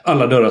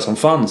alla dörrar som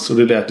fanns. Och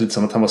det lät lite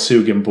som att han var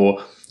sugen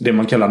på det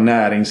man kallar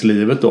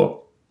näringslivet då.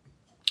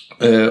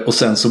 Och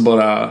sen så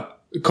bara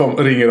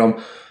ringer de: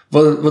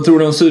 vad tror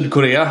du om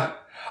Sydkorea?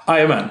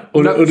 Jajamän.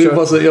 Och det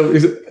var så,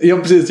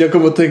 jag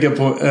kommer att tänka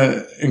på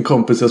en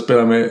kompis jag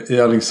spelade med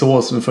i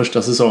Alingsås med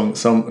första säsong,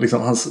 som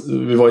liksom,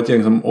 vi var ett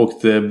gäng som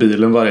åkte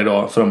bilen varje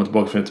dag fram och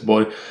tillbaka från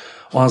Göteborg,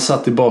 och han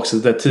satt i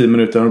baksätet där 10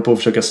 minuter och på att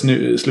försöka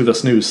sluta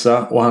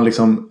snusa, och han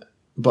liksom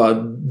bara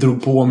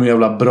drog på mig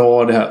jävla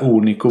bra det här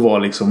Onico var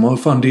liksom. Och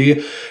fan,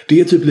 det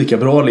är typ lika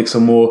bra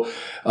liksom. Och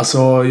alltså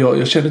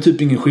jag känner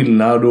typ ingen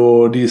skillnad,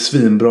 och det är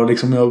svinbra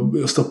liksom.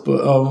 Jag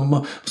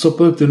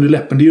stoppar upp det under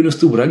läppen, det är ju den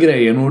stora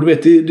grejen. Och du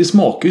vet, det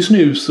smakar ju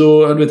snus.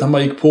 Och du vet, han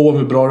bara gick på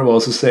hur bra det var.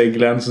 Så säger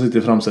Glenn som sitter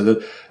i framsätet: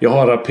 jag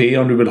har rapé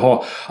om du vill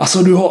ha. Alltså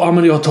du har,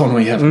 men jag tar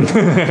någon jävla.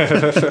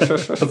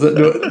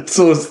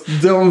 Så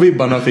de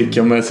vibbarna fick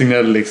jag med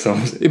Signell liksom.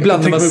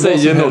 Ibland när man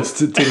säger något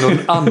till någon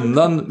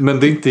annan, men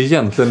det är inte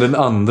egentligen den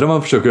andra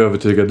man försöker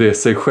övertyga, det är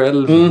sig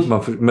själv.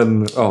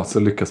 Men så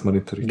lyckas man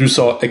inte riktigt. Du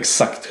sa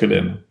exakt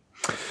Sjödin.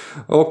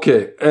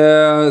 Okej,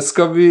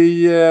 ska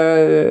vi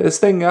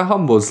stänga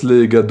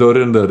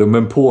handbollsliga-dörren där,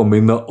 men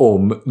påminna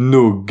om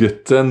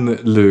Nuggeten,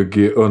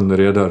 Lugi,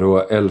 Önnered där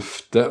och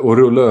 11:e, och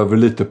rulla över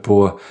lite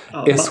på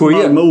SHE.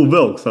 Malmö Ove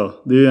också.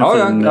 Det är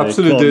ju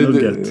absolut.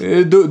 Det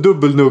är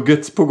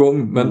dubbelnugget på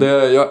gång, men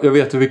jag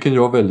vet ju vilken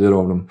jag väljer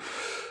av dem.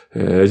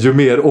 Ju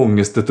mer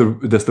ångest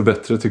desto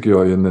bättre tycker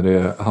jag när det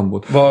är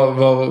handboll.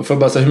 Får jag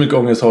bara säga, hur mycket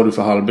ångest har du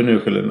för Hallby nu,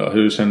 Sjölin?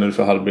 Hur känner du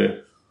för Hallby?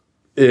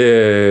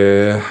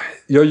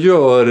 Jag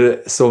gör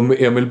som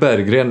Emil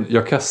Berggren.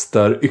 Jag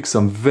kastar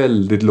yxan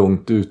väldigt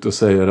långt ut och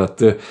säger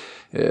att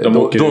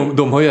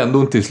de har ju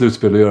ändå inte i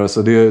slutspel att göra,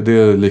 så det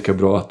är lika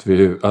bra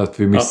att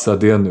vi missar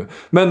det nu.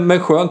 Men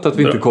skönt att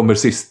vi inte kommer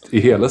sist i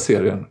hela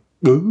serien.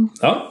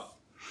 Ja.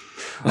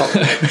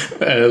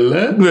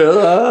 Eller?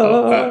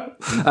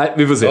 Nej,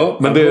 vi får se.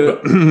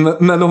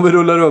 Men om vi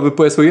rullar över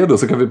på SHE då,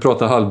 så kan vi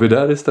prata Hallby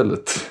där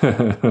istället.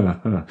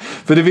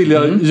 För det vill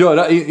jag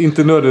göra,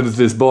 inte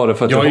nödvändigtvis bara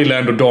för att jag gillar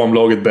ändå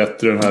damlaget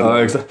bättre den här.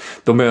 Ja, exakt.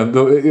 De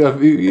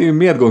är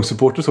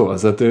medgångssupporter så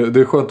att det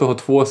är skönt att ha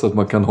två, så att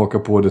man kan haka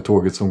på det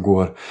tåget som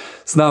går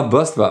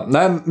snabbast, va?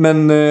 Nej,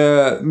 men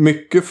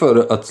mycket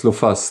för att slå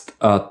fast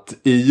att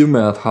i och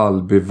med att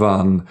Hallby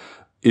vann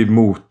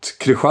emot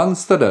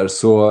Kristianstad där,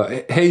 så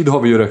Heid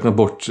har vi ju räknat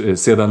bort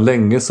sedan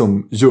länge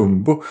som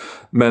jumbo,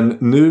 men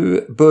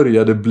nu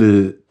börjar det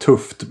bli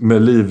tufft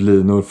med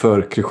livlinor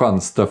för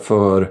Kristianstad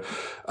för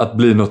att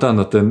bli något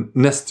annat än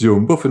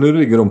nästjumbo, för nu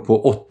ligger de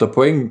på 8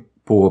 poäng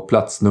på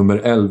plats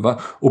nummer 11,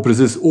 och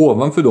precis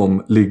ovanför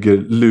dem ligger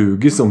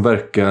Lugi som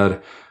verkar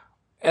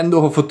ändå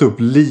ha fått upp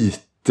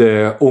lite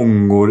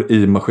ångor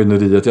i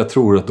maskineriet. Jag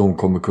tror att de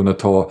kommer kunna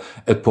ta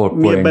ett par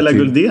poäng med Bella till.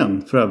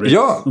 Guldén för övrigt.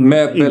 Ja,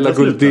 med Bella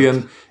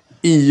Guldén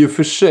i och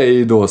för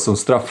sig då som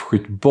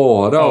straffskytt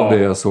bara av det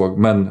jag såg.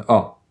 Men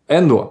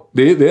ändå.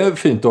 Det är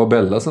fint att ha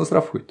Bella som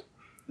straffskytt.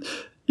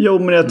 Jo,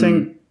 men jag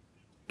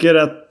tänker tycker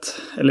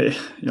att,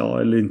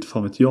 eller inte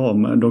fan vet jag,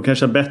 men de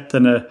kanske är bättre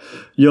när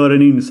gör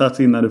en insats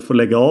innan du får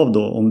lägga av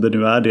då, om det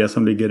nu är det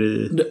som ligger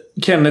i.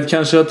 Kenneth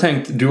kanske har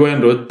tänkt, du har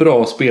ändå ett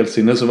bra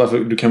spelsinne, så varför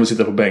du kan väl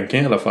sitta på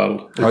bänken i alla fall.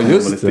 Ja,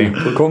 just det.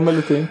 Kommer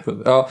lite in på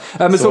det. Ja,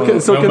 men så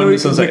kan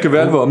det mycket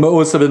väl vara. Men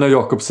och Savina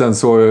Jakobsen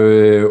så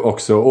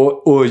också,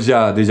 och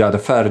Gärde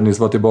Fernis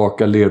var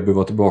tillbaka, Lerby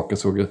var tillbaka,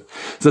 såg jag.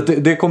 Så att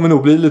det kommer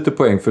nog bli lite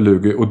poäng för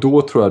Lugi, och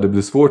då tror jag det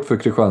blir svårt för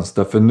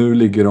Kristianstad, för nu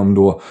ligger de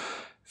då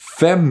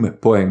 5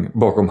 poäng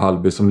bakom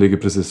Hallby som ligger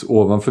precis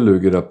ovanför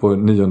Lugi där på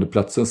 9:e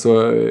platsen.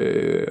 Så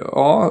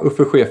ja,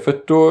 Uffe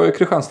Schäfert och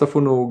Kristianstad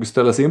får nog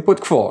ställa sig in på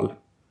ett kval.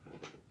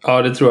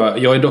 Ja, det tror jag.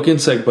 Jag är dock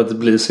inte säker på att det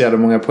blir så jävla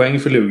många poäng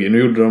för Lugi. Nu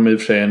gjorde de i och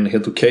för sig en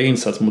helt okej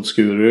insats mot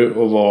Skuru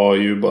och var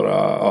ju bara,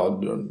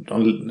 ja,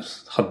 de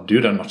hade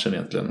ju den matchen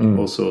egentligen.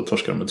 Och så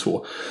torskade de med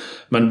 2.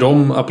 Men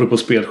de, apropå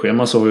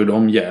spelschema, så har ju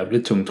de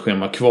jävligt tungt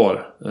schema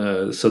kvar.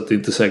 Så att det är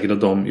inte säkert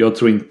att jag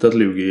tror inte att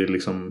Lugi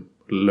liksom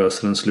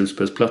löser en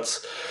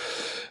slutspelsplats.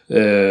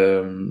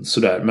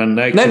 Sådär. Men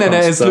nej,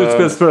 en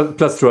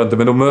slutspelsplats tror jag inte,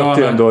 men de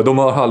möter ändå, de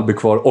har Hallby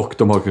kvar och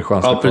de har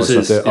Kristianstad kvar.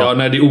 Precis. Så att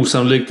det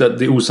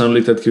är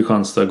osannolikt att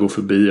Kristianstad går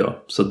förbi,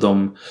 ja. Så att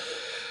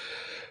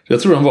jag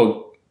tror de var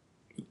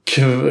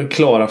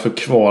klara för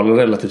kval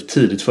relativt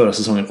tidigt förra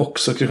säsongen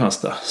också,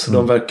 Kristianstad. Så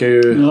de verkar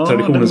ju,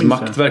 traditionens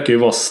makt verkar ju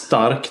vara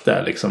stark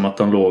där liksom, att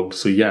de låg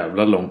så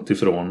jävla långt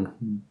ifrån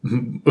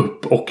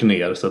upp och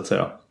ner så att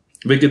säga.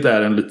 Vilket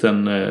är en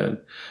liten,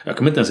 jag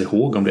kommer inte ens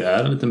ihåg om det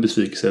är en liten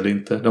besvikelse eller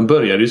inte. De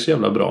började ju så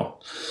jävla bra.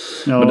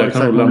 Ja, men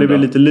exakt. De blev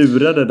lite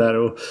lurade där.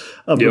 Och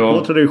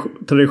apropå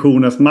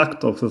traditionens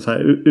makt också så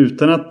här,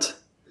 utan att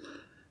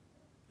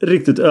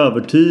riktigt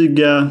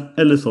övertyga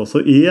eller så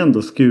är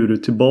ändå Skuru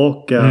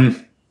tillbaka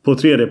på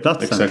 3:e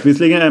platsen. Exakt.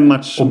 Visserligen en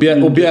match. Och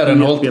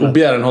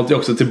Bjärrenholt är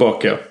också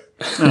tillbaka.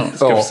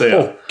 Ska vi säga.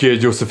 Och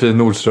Josefin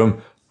Nordström.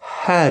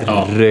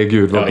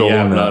 Herregud vad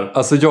bra hon är.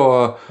 Alltså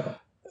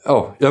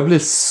jag blir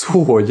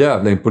så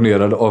jävla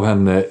imponerad av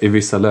henne i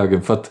vissa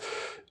lägen, för att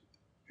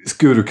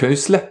Skuru kan ju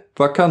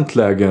släppa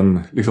kantlägen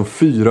liksom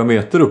 4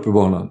 meter upp i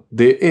banan.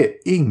 Det är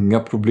inga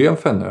problem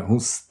för henne. Hon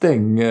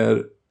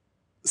stänger.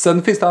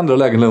 Sen finns det andra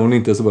lägen där hon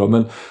inte är så bra,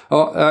 men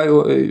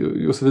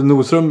Josefin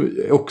Nordström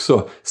är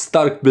också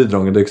starkt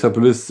bidragande,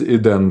 exempelvis i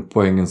den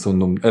poängen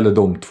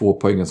de 2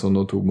 poängen som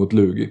de tog mot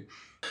Lugi.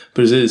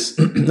 Precis.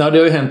 Ja, det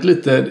har ju hänt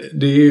lite.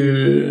 Det är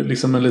ju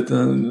liksom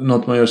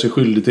något man gör sig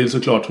skyldig till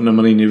såklart när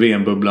man är inne i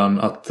VM-bubblan,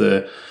 att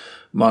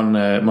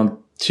man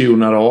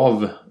tunar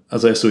av.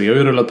 Alltså SOE har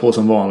ju rullat på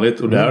som vanligt,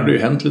 och där har det ju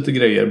hänt lite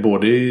grejer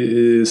både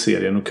i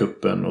serien och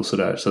kuppen och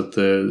sådär. Så att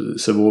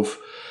Sävehof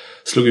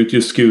slog ut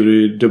just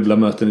Skuru i dubbla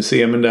möten i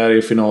semin där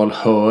i final.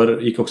 Hör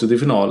gick också till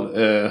final.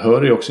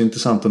 Hör är också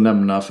intressant att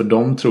nämna, för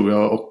de tror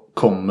jag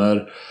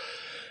kommer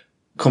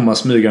komma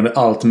smygande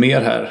allt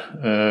mer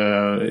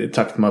här i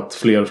takt med att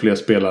fler och fler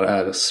spelare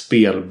är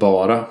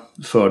spelbara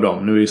för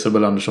dem. Nu är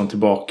Isabel Andersson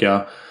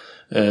tillbaka,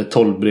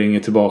 Tolbring är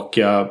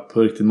tillbaka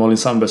på riktigt. Malin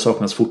Sandberg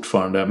saknas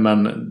fortfarande,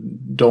 men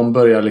de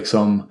börjar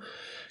liksom,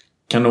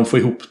 kan de få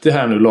ihop det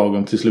här nu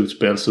lagom till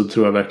slutspel, så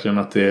tror jag verkligen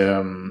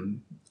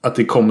att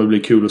det kommer bli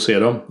kul att se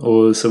dem.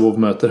 Och Sävehof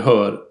möter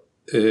Hör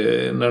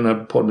när den här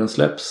podden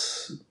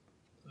släpps,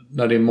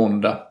 när det är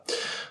måndag.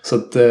 Så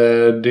att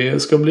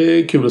det ska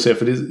bli kul att se,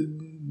 för det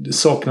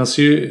saknas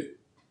ju,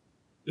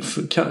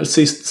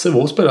 sist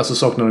Sävehof spelade så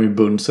saknar de ju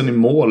Bunsen i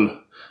mål,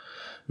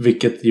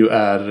 vilket ju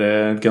är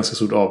ett ganska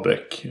stort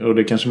avbräck, och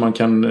det kanske man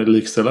kan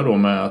likställa då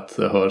med att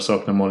Hör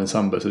saknar Malin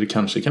Sandberg, så det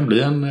kanske kan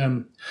bli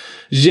en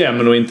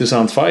jämn och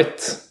intressant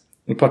fight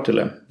i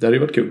Partille. Det hade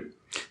ju varit kul.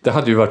 Det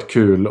hade ju varit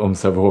kul om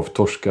Sävehof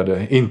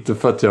torskade. Inte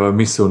för att jag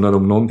missunnar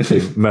dem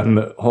någonting,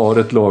 men har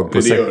ett lag på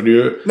det gör du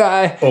ju.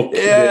 Nej. Och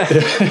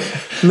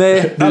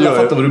nej, alla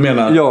fattar vad du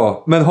menar.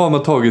 Ja, men har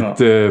man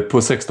tagit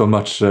på 16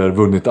 matcher,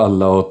 vunnit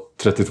alla och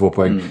 32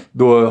 poäng,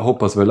 då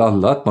hoppas väl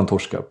alla att man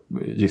torskar,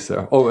 gissar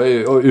jag.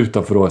 Och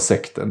utanför då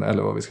sekten,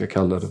 eller vad vi ska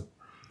kalla det.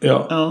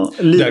 Ja,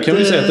 lite, där kan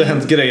vi säga att det har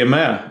hänt grejer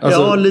med.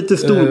 Alltså, lite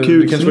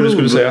storkuks kanske vad du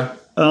skulle säga.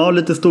 Ja,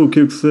 lite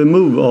storkuks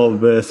move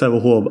av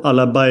Sävehof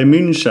alla Bayern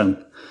München.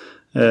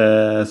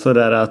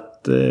 Sådär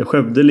att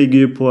Skövde ligger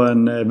ju på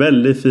en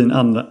väldigt fin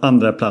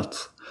andra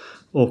plats.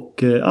 Och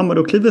men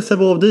då kliver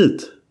Sävehof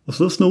dit. Och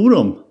så snor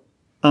de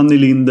Annie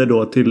Linder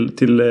då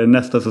till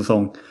nästa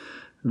säsong.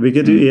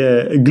 Vilket ju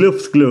är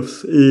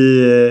glufs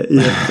i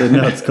ett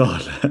nötskal.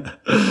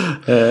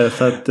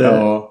 Så att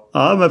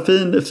men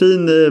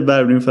fin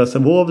värvning för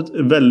Sävehof.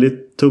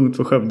 Väldigt tungt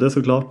för Skövde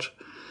såklart.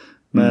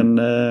 Men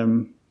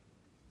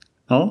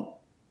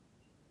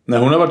Nej,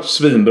 hon har varit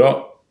svinbra.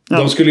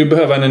 De skulle ju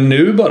behöva henne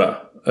nu bara.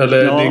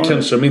 Eller det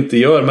kanske de inte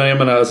gör. Men jag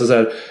menar alltså så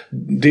här,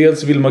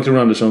 dels Vilma Kron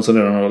Andersson som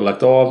redan har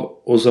lagt av,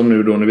 och som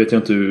nu vet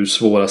jag inte hur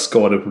svåra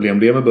skadeproblem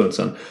det är med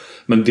Bunsen.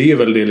 Men det är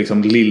väl det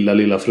liksom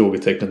lilla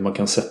frågetecknet man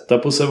kan sätta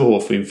på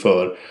Sävehof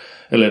inför,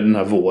 eller den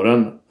här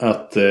våren.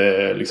 Att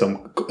liksom,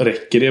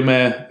 räcker det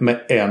med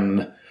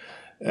en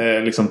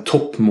liksom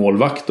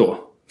toppmålvakt då?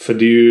 För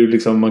det är ju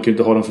liksom, man kan ju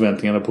inte ha de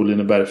förväntningarna på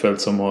Line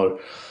Bergfeldt som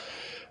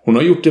hon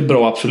har gjort det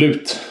bra,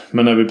 absolut.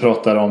 Men när vi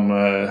pratar om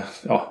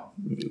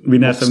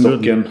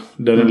måttstocken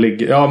där den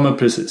ligger. Ja, men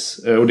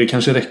precis. Och det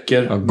kanske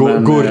räcker. Ja,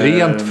 gå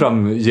rent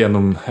fram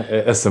genom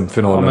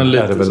SM-finalen.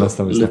 Ja, är det väl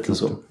nästan lite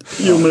så.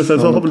 Jo, men sen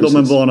så har väl de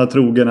en vana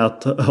trogen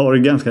att ha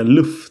ett ganska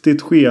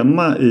luftigt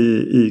schema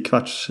i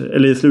kvarts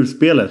eller i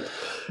slutspelet.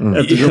 Ja,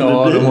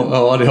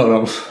 det har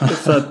de.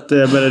 Så att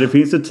det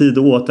finns ju tid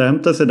att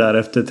återhämta sig där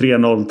efter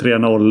 3-0,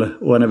 3-0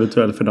 och en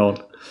eventuell final.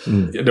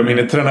 De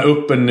hinner träna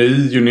upp en ny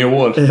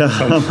junior. Ja,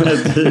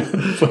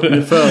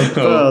 men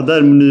föda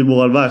en ny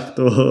målvakt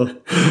och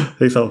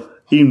liksom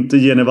inte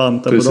ge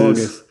Nevanta på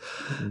dagis.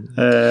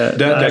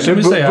 Där kan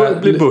vi säga...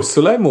 Blir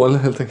Bussola i mål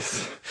helt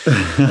enkelt.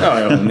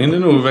 Ja, hon hinner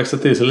nog växa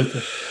till sig lite.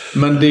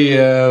 Men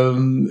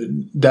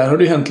där har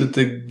det hänt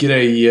lite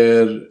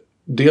grejer.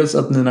 Dels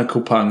att Nina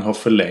Kopang har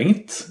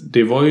förlängt.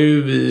 Det var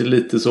ju vi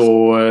lite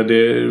så...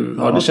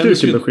 Det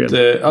kändes ju...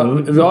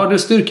 Ja, det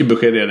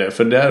styrkebesked är det.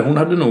 För där hon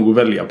hade nog att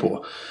välja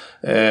på.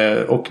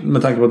 Och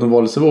med tanke på att de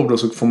valde Sävehof då,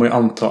 så får man ju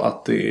anta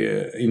att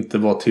det inte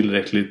var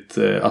tillräckligt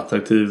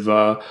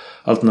attraktiva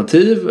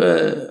alternativ.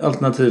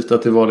 Alternativt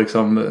att det var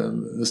liksom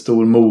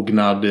stor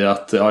mognad i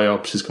att jag har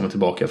precis kommit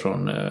tillbaka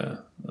från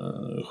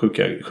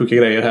sjuka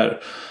grejer här.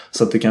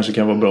 Så att det kanske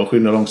kan vara bra att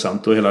skynda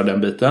långsamt och hela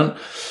den biten.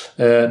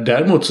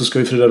 Däremot så ska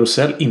ju Frida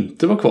Rosell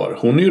inte vara kvar.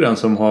 Hon är ju den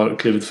som har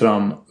klivit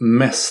fram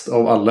mest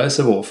av alla i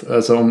Sävehof.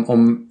 Alltså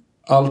om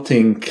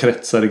allting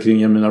kretsade kring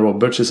Jamina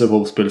Roberts i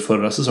Sävehof-spel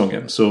förra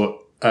säsongen, så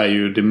är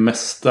ju det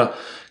mesta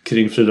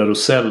kring Frida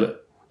Rosell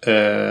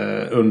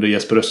under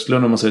Jesper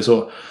Östlund, om man säger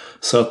så.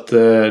 Så att,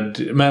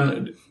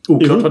 men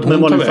oklart vart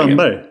hon tar vägen.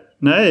 Sandberg.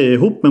 Nej,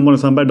 ihop med Malin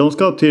Sandberg. De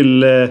ska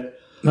till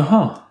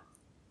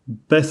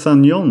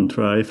Bessignon,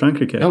 tror jag, i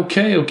Frankrike.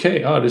 Okej.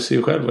 Ja, du ser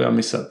ju själv vad jag har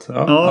missat.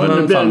 Ja,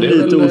 men det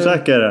blir lite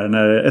osäker där.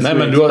 Nej,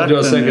 men du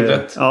har säkert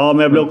rätt. Ja,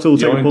 men jag blir också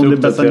osäker på om det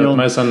är Bessignon.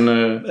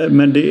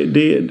 Men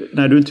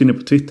nej, du är inte inne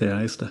på Twitter,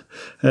 ja, just det.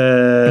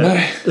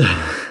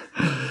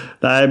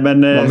 Nej, men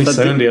man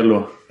missar en del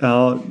då.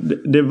 Ja,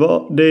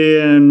 det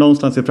är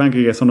någonstans i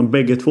Frankrike som de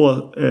bägge två,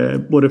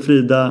 både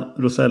Frida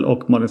Rosell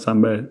och Malin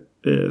Sandberg,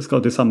 ska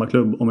till samma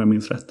klubb, om jag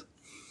minns rätt.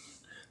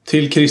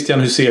 Till Christian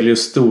Huselius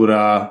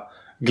stora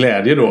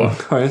glädje då.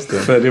 Ja, just det.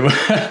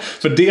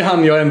 För det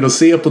hann jag ändå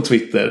se på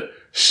Twitter.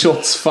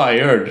 Shots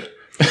fired.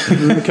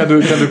 Kan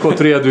du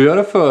kort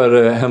redogöra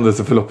för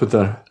händelseförloppet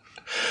där?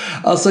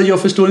 Alltså jag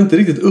förstår inte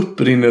riktigt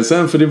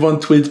upprinnelsen, för det var en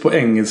tweet på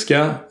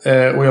engelska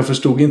och jag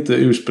förstod inte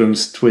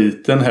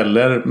ursprungstweeten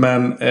heller,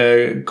 men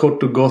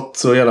kort och gott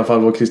så i alla fall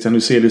var Christian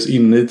Huselius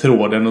inne i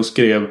tråden och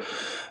skrev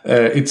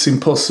It's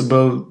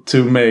impossible to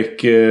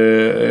make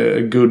a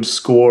good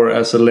score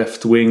as a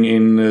left wing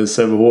in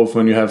Sävehof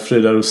when you have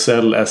Frida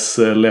Rosell as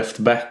left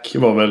back,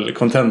 var väl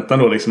kontentan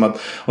då, liksom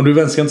att om du är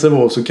vänsterkant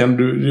Sävehof så kan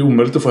det är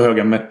omöjligt att få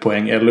höga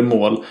mättpoäng eller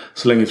mål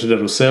så länge Frida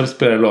Rosell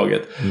spelar i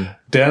laget.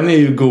 Den är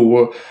ju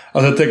god.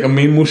 Alltså jag tänker om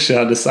min morsa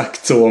hade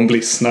sagt så om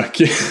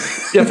Blissnack.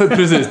 Ja, för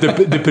precis,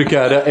 det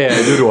prekära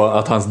är ju då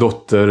att hans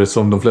dotter,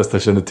 som de flesta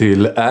känner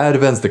till, är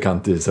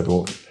vänsterkant i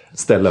Sävehof.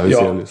 Stella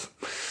Huselius.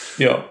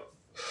 Ja.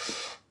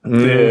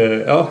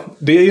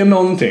 Det är ju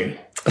någonting.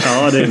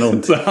 Ja, det är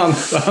någonting.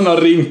 Så han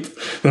har ringt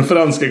den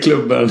franska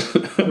klubben.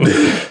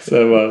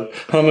 Så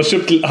han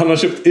har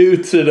köpt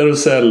ut Frida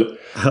Rosell.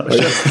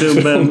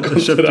 Köpklubben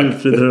köpt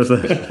ut Frida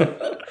Rosell.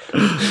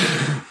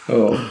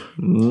 Ja.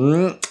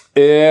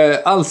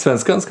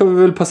 Allsvenskan ska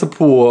vi väl passa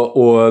på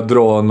att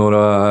dra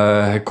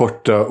några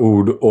korta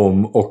ord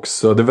om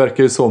också. Det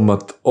verkar ju som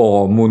att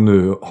Amo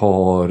nu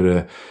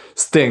har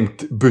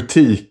stängt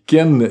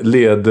butiken,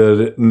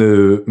 leder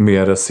nu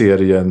mera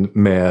serien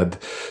med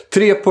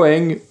 3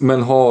 poäng,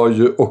 men har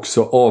ju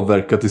också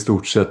avverkat i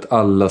stort sett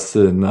alla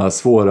sina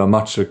svåra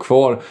matcher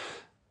kvar.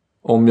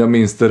 Om jag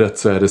minns det rätt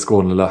så är det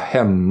Skånela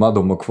hemma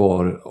de har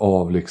kvar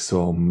av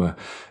liksom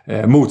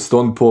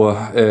motstånd på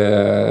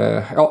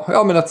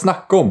men att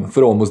snacka om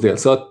för Amos del.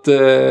 Så att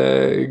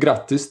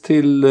grattis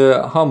till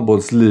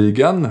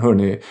handbollsligan,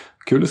 hörni.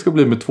 Kul det ska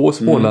bli med 2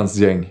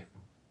 Smålandsgäng.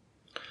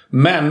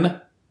 Men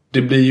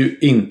det blir ju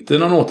inte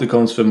någon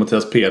återkomst för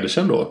Mattias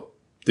Pedersen då.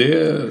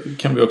 Det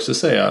kan vi också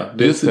säga.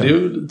 Det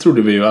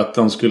trodde vi ju att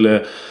de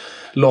skulle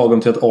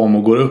lagom till att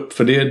Amo går upp.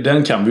 För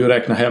den kan vi ju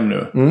räkna hem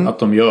nu. Att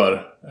de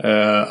gör.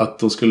 Att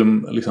då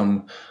skulle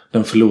liksom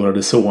den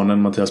förlorade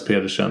sonen Mattias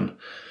Pedersen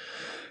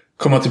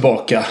komma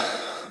tillbaka.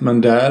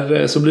 Men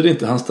där så blir det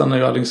inte. Han stannar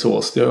ju i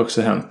Alingsås. Det har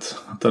också hänt.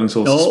 Att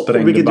Alingsås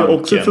sprängde vilket banken.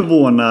 Jag också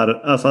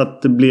förvånar. Alltså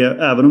att det blev,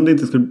 även om det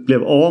inte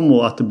blev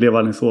Amo, att det blev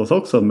Alingsås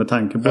också. Med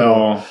tanke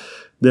på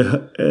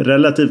det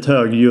relativt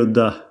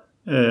högljudda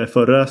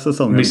förra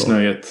säsongen.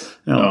 Missnöjet.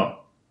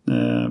 Ja.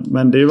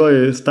 Men det var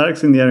ju stark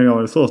signering av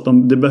Alingsås.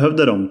 Det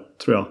behövde de,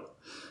 tror jag.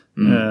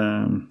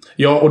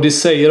 Ja, och det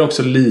säger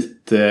också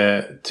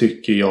lite,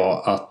 tycker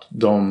jag, att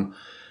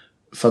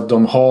för att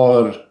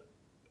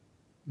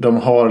de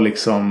har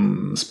liksom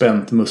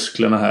spänt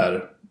musklerna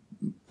här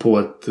på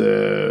ett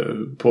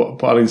på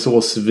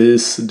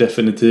Alingsåsvis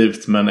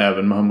definitivt, men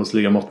även med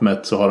handbollsliga mått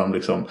mätt så har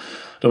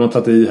de har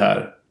tagit i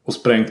här och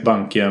sprängt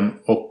banken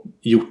och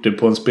gjort det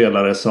på en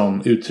spelare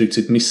som uttryckt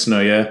sitt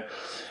missnöje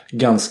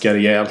ganska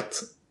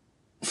rejält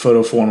för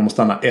att få honom att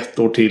stanna 1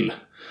 år till.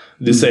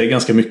 Det säger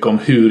ganska mycket om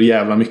hur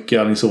jävla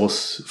mycket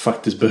Alingsås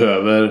faktiskt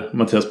behöver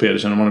Mattias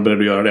Pedersen om man är beredd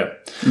att göra det.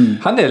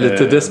 Han är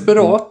lite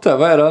desperat där.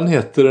 Vad är det han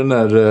heter, den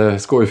där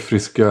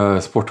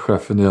skojfriska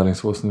sportchefen i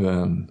Alingsås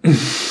nu?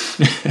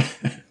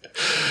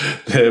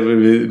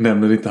 Vi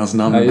nämner inte hans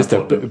namn. Nej, just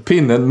det,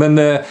 pinnen.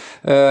 Men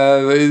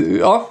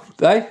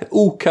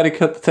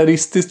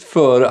okaraktäristiskt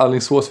för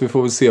Alingsås. Vi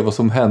får väl se vad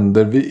som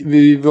händer.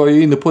 Vi var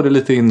ju inne på det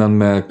lite innan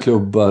med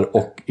klubbar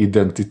och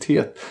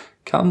identitet.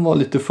 Kan vara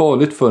lite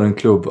farligt för en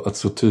klubb att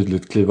så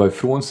tydligt kliva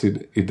ifrån sin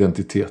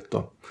identitet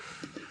då.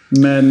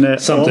 Men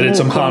samtidigt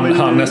som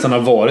han nästan har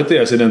varit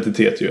deras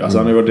identitet ju. Alltså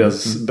han har varit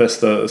deras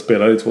bästa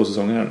spelare i 2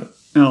 säsonger här nu.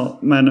 Ja,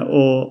 men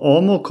och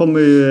Amo kommer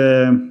ju,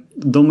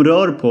 de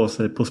rör på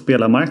sig på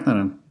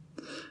spelarmarknaden.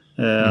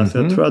 Så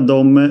jag tror att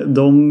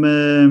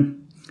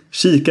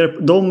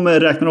de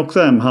räknar också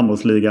hem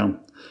handbollsligan.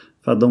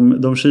 För att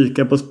de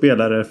kikar på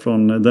spelare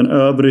från den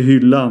övre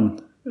hyllan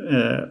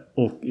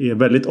och är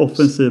väldigt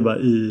offensiva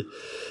i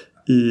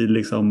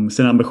liksom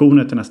sina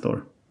ambitioner till nästa år.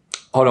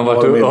 Har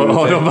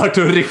de varit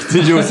en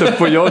riktig Josef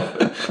på jobb?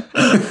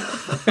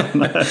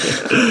 Nej,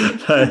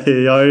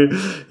 jag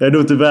är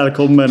nog inte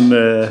välkommen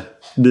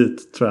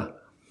dit, tror jag.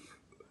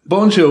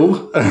 Bonjour.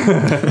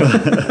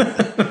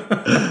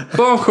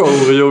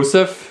 Bonjour,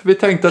 Josef. Vi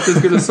tänkte att du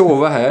skulle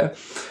sova här.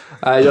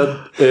 Nej,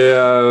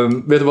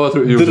 vet du vad jag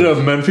tror? Josef.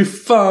 Drömmen, fy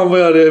fan vad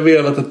jag hade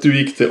velat att du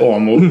gick till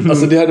Amo.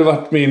 Alltså det hade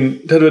varit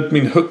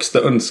min högsta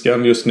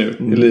önskan just nu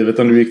i livet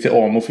om du gick till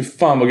Amo. Fy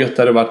fan vad gött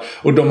det hade varit.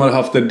 Och de hade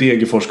haft det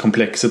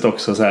Degerfors-komplexet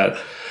också så här.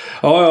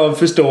 Ja, jag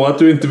förstår att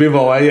du inte vill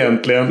vara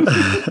egentligen.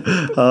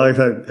 Ja,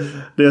 exakt.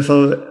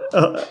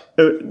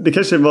 Det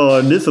kanske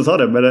var ni som sa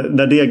det, men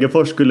när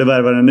Degerfors skulle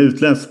värva en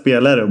utländsk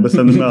spelare och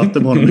bestämde möte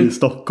med honom i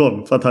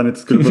Stockholm för att han inte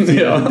skulle få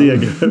se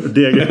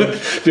Degerfors.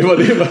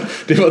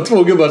 Det var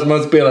 2 gubbar som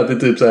hade spelat i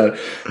typ så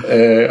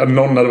här.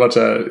 Någon hade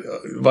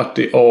varit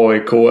i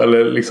AIK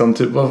eller liksom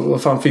typ,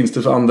 vad fan finns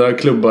det för andra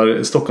klubbar,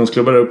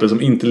 Stockholmsklubbar där uppe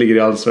som inte ligger i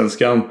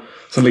Allsvenskan?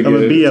 Som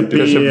ligger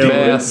BP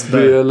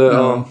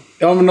eller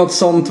Ja, men något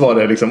sånt var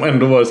det liksom.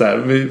 Ändå var det så här,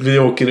 vi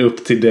åker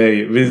upp till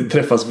dig.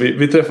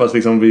 Vi träffas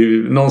liksom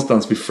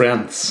någonstans vid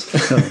Friends.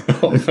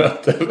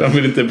 Jag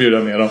vill inte bjuda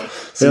ner dem.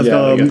 Jag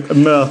ska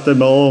möta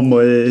med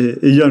Amo i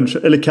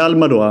Jönköping, eller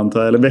Kalmar då antar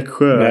jag, eller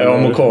Växjö. Nej,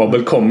 Amo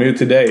Kabel kommer ju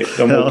till dig.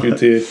 De åker ju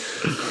till...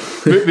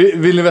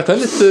 Vill ni veta en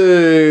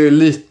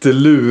lite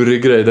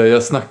lurig grej där?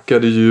 Jag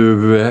snackade ju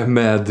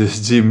med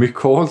Jimmy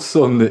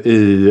Karlsson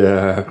i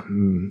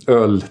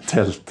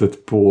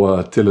öltältet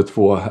på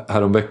Tele2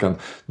 häromveckan.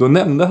 Då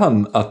nämnde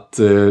han att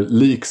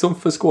liksom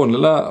för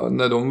Skånela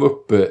när de var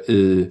uppe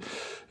i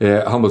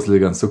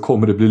handbollsligan så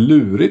kommer det bli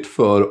lurigt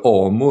för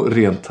Amo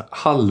rent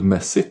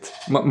hallmässigt.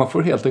 Man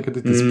får helt enkelt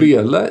inte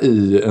spela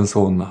i en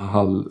sån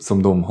hall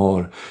som de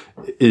har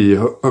i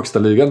högsta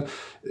ligan.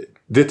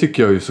 Det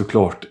tycker jag ju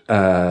såklart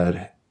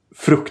är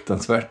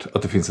fruktansvärt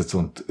att det finns ett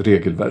sånt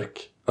regelverk.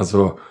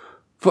 Alltså,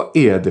 vad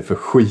är det för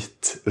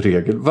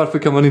skitregel? Varför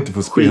kan man inte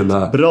få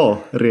spela... Bra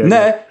regel.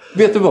 Nej,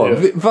 vet du vad?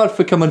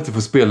 Varför kan man inte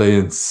få spela i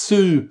en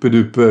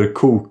superduper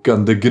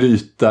kokande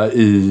gryta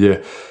i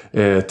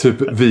typ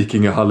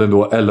Vikingahallen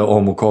då eller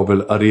Amo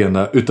Kabel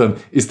Arena? Utan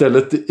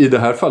istället i det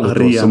här fallet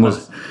då, så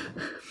måste...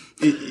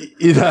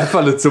 I det här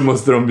fallet så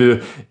måste de ju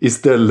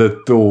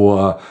istället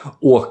då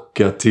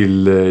åka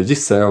till,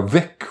 gissar jag,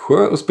 Växjö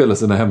och spela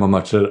sina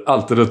hemmamatcher.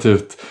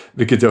 Alternativt,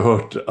 vilket jag har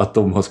hört att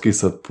de har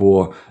skissat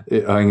på,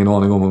 jag har ingen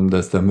aning om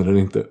det stämmer eller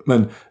inte.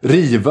 Men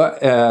riva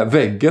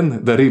väggen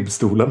där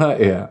ribbstolarna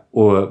är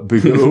och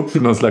bygga upp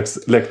någon slags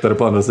läktare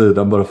på andra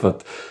sidan bara för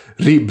att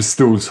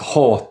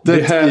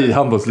ribbstolshatet i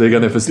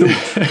handbollsligan är för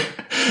stort.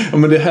 Ja,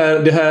 men det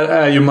här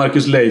är ju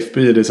Marcus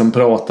Leifby det som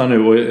pratar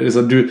nu och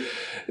så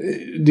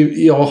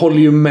jag håller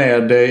ju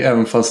med dig,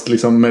 även fast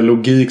liksom med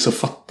logik så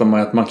fattar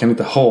man att man kan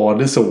inte ha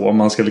det så. Om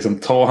man ska liksom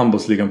ta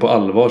handbollsligan på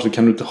allvar så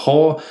kan du inte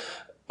ha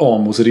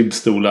Amos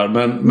ribbstolar.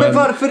 Men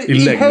varför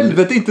i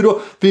helvete inte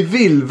då? Vi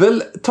vill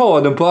väl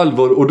ta den på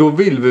allvar och då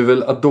vill vi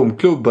väl att de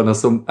klubbarna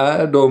som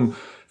är de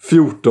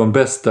 14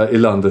 bästa i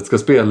landet ska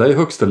spela i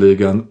högsta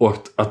ligan och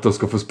att de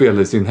ska få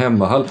spela i sin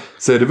hemmahall,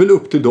 så är det väl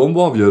upp till dem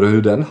att avgöra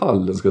hur den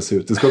hallen ska se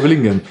ut. Det ska väl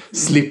ingen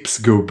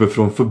slipsgubbe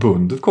från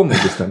förbundet komma och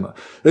bestämma.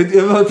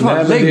 Det var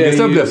fan länge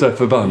sedan blev så här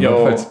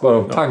förbannad faktiskt bara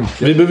av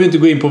tanken. Vi behöver inte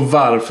gå in på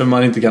varför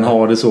man inte kan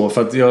ha det så,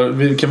 för att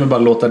vi kan väl bara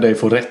låta dig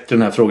få rätt i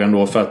den här frågan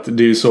då, för att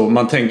det är ju så,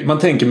 man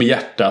tänker med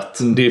hjärtat.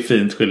 Det är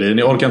fint, Sjölin.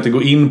 Jag orkar inte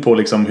gå in på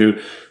liksom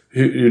hur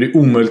det är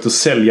omöjligt att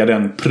sälja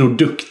den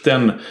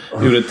produkten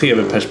ur ett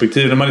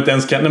tv-perspektiv när man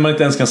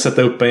inte ens kan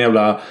sätta upp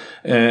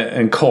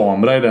en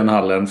kamera i den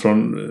hallen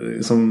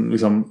som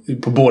liksom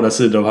på båda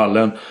sidor av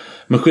hallen.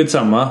 Men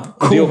skitsamma.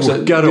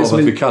 Kokar av att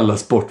vi kallar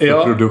sport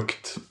för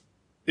produkt.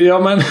 Ja,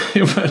 men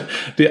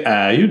det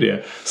är ju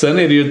det. Sen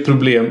är det ju ett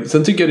problem.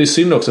 Sen tycker jag det är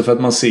synd också, för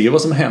att man ser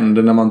vad som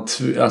händer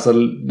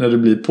när det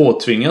blir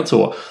påtvingat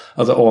så.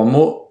 Alltså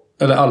Amo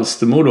eller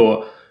Alstermo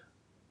då.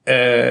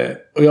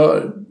 Och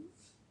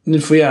ni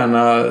får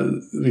gärna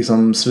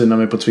liksom svina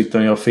mig på Twitter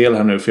om jag har fel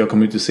här nu, för jag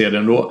kommer inte se det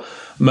ändå.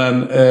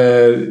 Men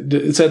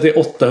säg att det är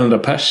 800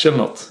 pers eller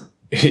något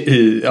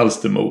i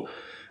Alstermo.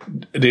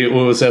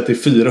 Och säga att det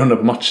är 400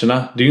 på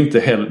matcherna. Det är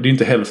ju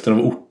inte hälften av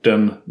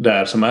orten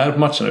där som är på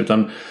matcherna.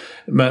 Utan,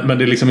 men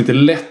det är liksom inte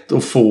lätt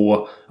att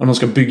få. Om de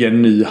ska bygga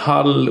en ny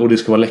hall och det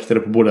ska vara läktare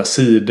på båda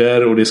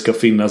sidor och det ska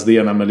finnas det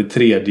ena med det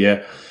tredje.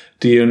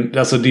 Det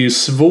är ju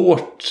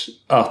svårt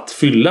att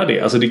fylla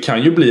det. Alltså det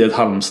kan ju bli ett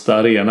Halmstad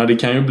arena. Det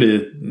kan ju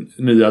bli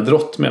nya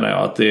Drott, menar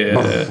jag. Att det är,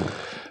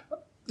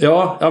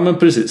 ja, men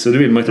precis. Och det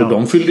vill man inte.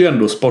 De fyllde ju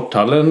ändå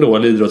sporthallen då,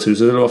 eller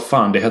idrottshuset eller vad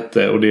fan det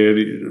hette. Och det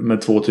är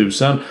med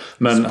 2000.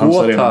 Men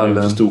Halmstad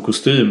arena är en stor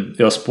kostym.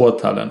 Ja,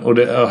 sporthallen. Och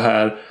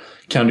här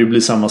kan det ju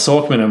bli samma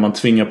sak med när man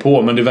tvingar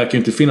på. Men det verkar ju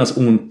inte finnas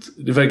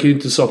det verkar ju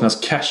inte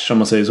saknas cash, om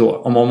man säger så.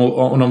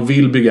 Om de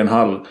vill bygga en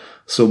hall,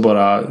 så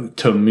bara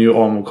tömmer ju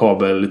Amo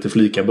Kabel lite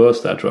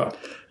flikabös där, tror jag.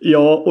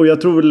 Ja, och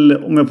jag tror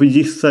väl, om jag får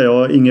gissa, jag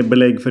har inget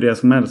belägg för det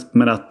som helst,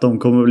 men att de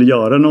kommer väl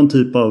göra någon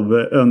typ av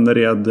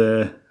Önnered,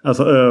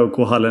 alltså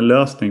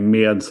ÖK-hallen-lösning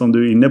med, som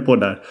du är inne på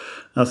där.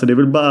 Alltså det är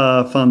väl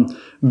bara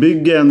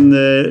bygga en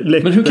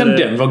läktare. Men hur kan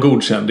den vara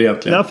godkänd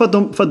egentligen? Ja,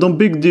 för att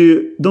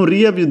de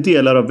rev ju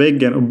delar av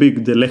väggen och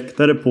byggde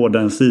läktare på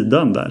den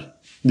sidan där.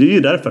 Det är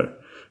ju därför.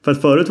 För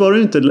att förut var det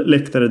ju inte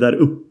läktare där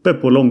uppe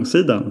på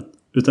långsidan,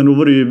 utan då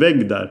var det ju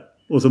vägg där.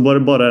 Och så var det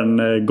bara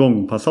en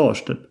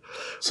gångpassage typ.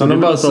 Så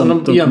de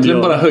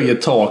egentligen bara höjer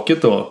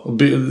taket då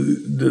och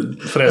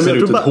fräser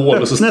ut ett hål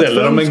och så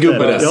ställer de en gubbe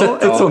där.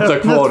 Sätt ett sånt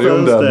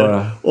akvarium där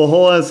bara. Och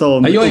ha en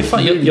sån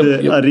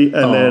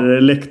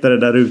eller läktare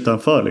där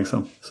utanför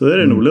liksom. Så är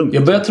det nog lugnt.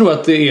 Jag börjar tro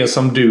att det är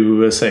som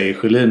du säger,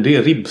 Sjölin. Det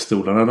är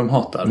ribbstolarna de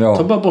hatar. Ja.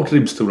 Ta bara bort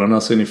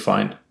ribbstolarna så är ni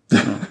fine.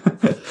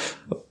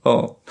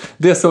 Ja.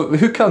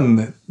 Hur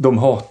kan de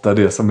hata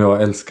det som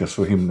jag älskar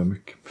så himla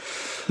mycket?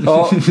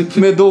 Ja,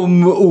 med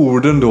de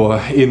orden då,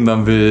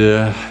 innan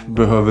vi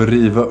behöver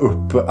riva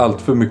upp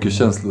allt för mycket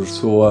känslor,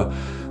 så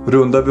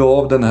rundar vi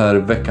av den här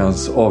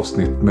veckans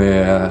avsnitt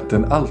med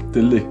den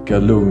alltid lika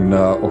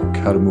lugna och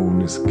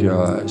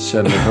harmoniska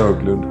Kjell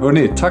Höglund.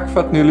 Hörrni, tack för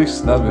att ni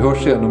lyssnar. Vi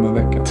hörs igen om en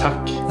vecka.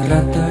 Tack.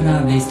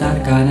 Rötterna blir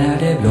starka när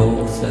det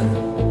blåser.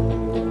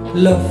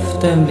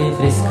 Luften blir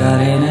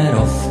friskare när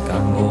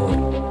åskan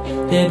går.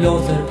 Det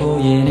blåser på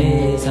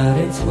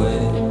Genesarets sjö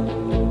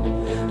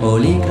och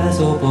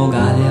likaså på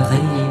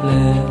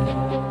Gallerieblö.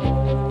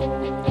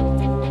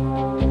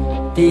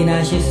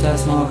 Dina kyssar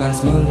smakar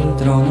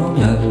smultron och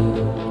mjölk.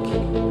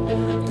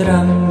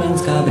 Drömmen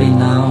ska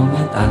brinna om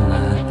ett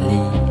annat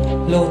liv.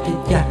 Låt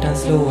ditt hjärta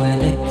slå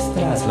ett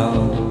extra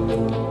slag.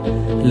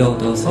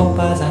 Låt oss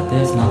hoppas att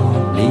det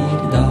snart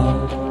blir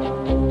dag.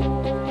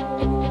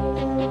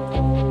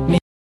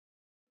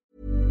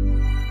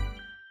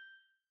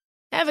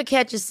 Ever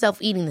catch yourself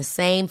eating the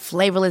same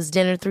flavorless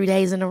dinner 3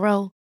 days in a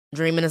row?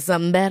 Dreaming of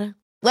something better?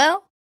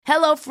 Well,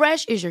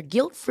 HelloFresh is your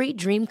guilt-free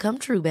dream come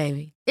true,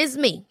 baby. It's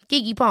me,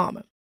 Keke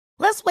Palmer.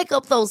 Let's wake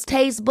up those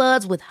taste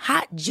buds with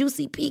hot,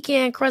 juicy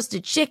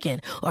pecan-crusted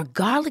chicken or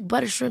garlic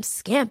butter shrimp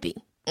scampi.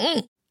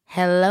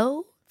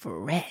 Hello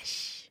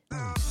Fresh.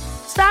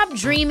 Stop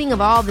dreaming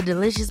of all the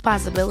delicious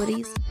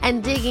possibilities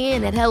and dig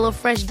in at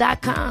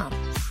HelloFresh.com.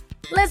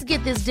 Let's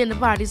get this dinner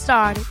party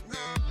started.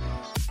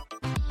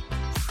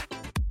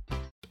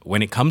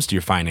 When it comes to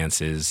your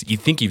finances, you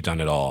think you've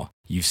done it all.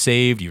 You've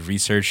saved, you've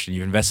researched, and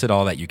you've invested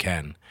all that you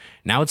can.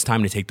 Now it's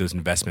time to take those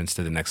investments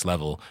to the next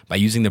level by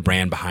using the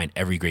brand behind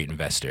every great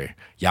investor,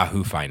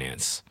 Yahoo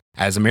Finance.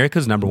 As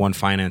America's #1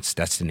 finance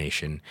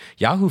destination,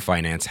 Yahoo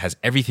Finance has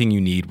everything you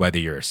need, whether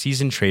you're a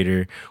seasoned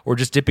trader or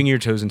just dipping your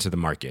toes into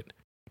the market.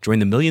 Join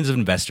the millions of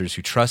investors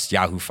who trust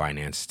Yahoo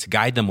Finance to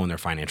guide them on their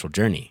financial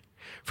journey.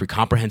 For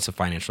comprehensive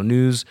financial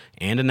news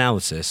and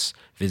analysis,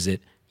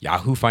 visit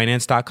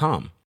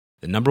yahoofinance.com.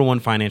 The #1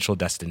 financial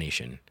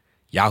destination,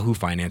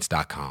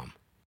 yahoofinance.com.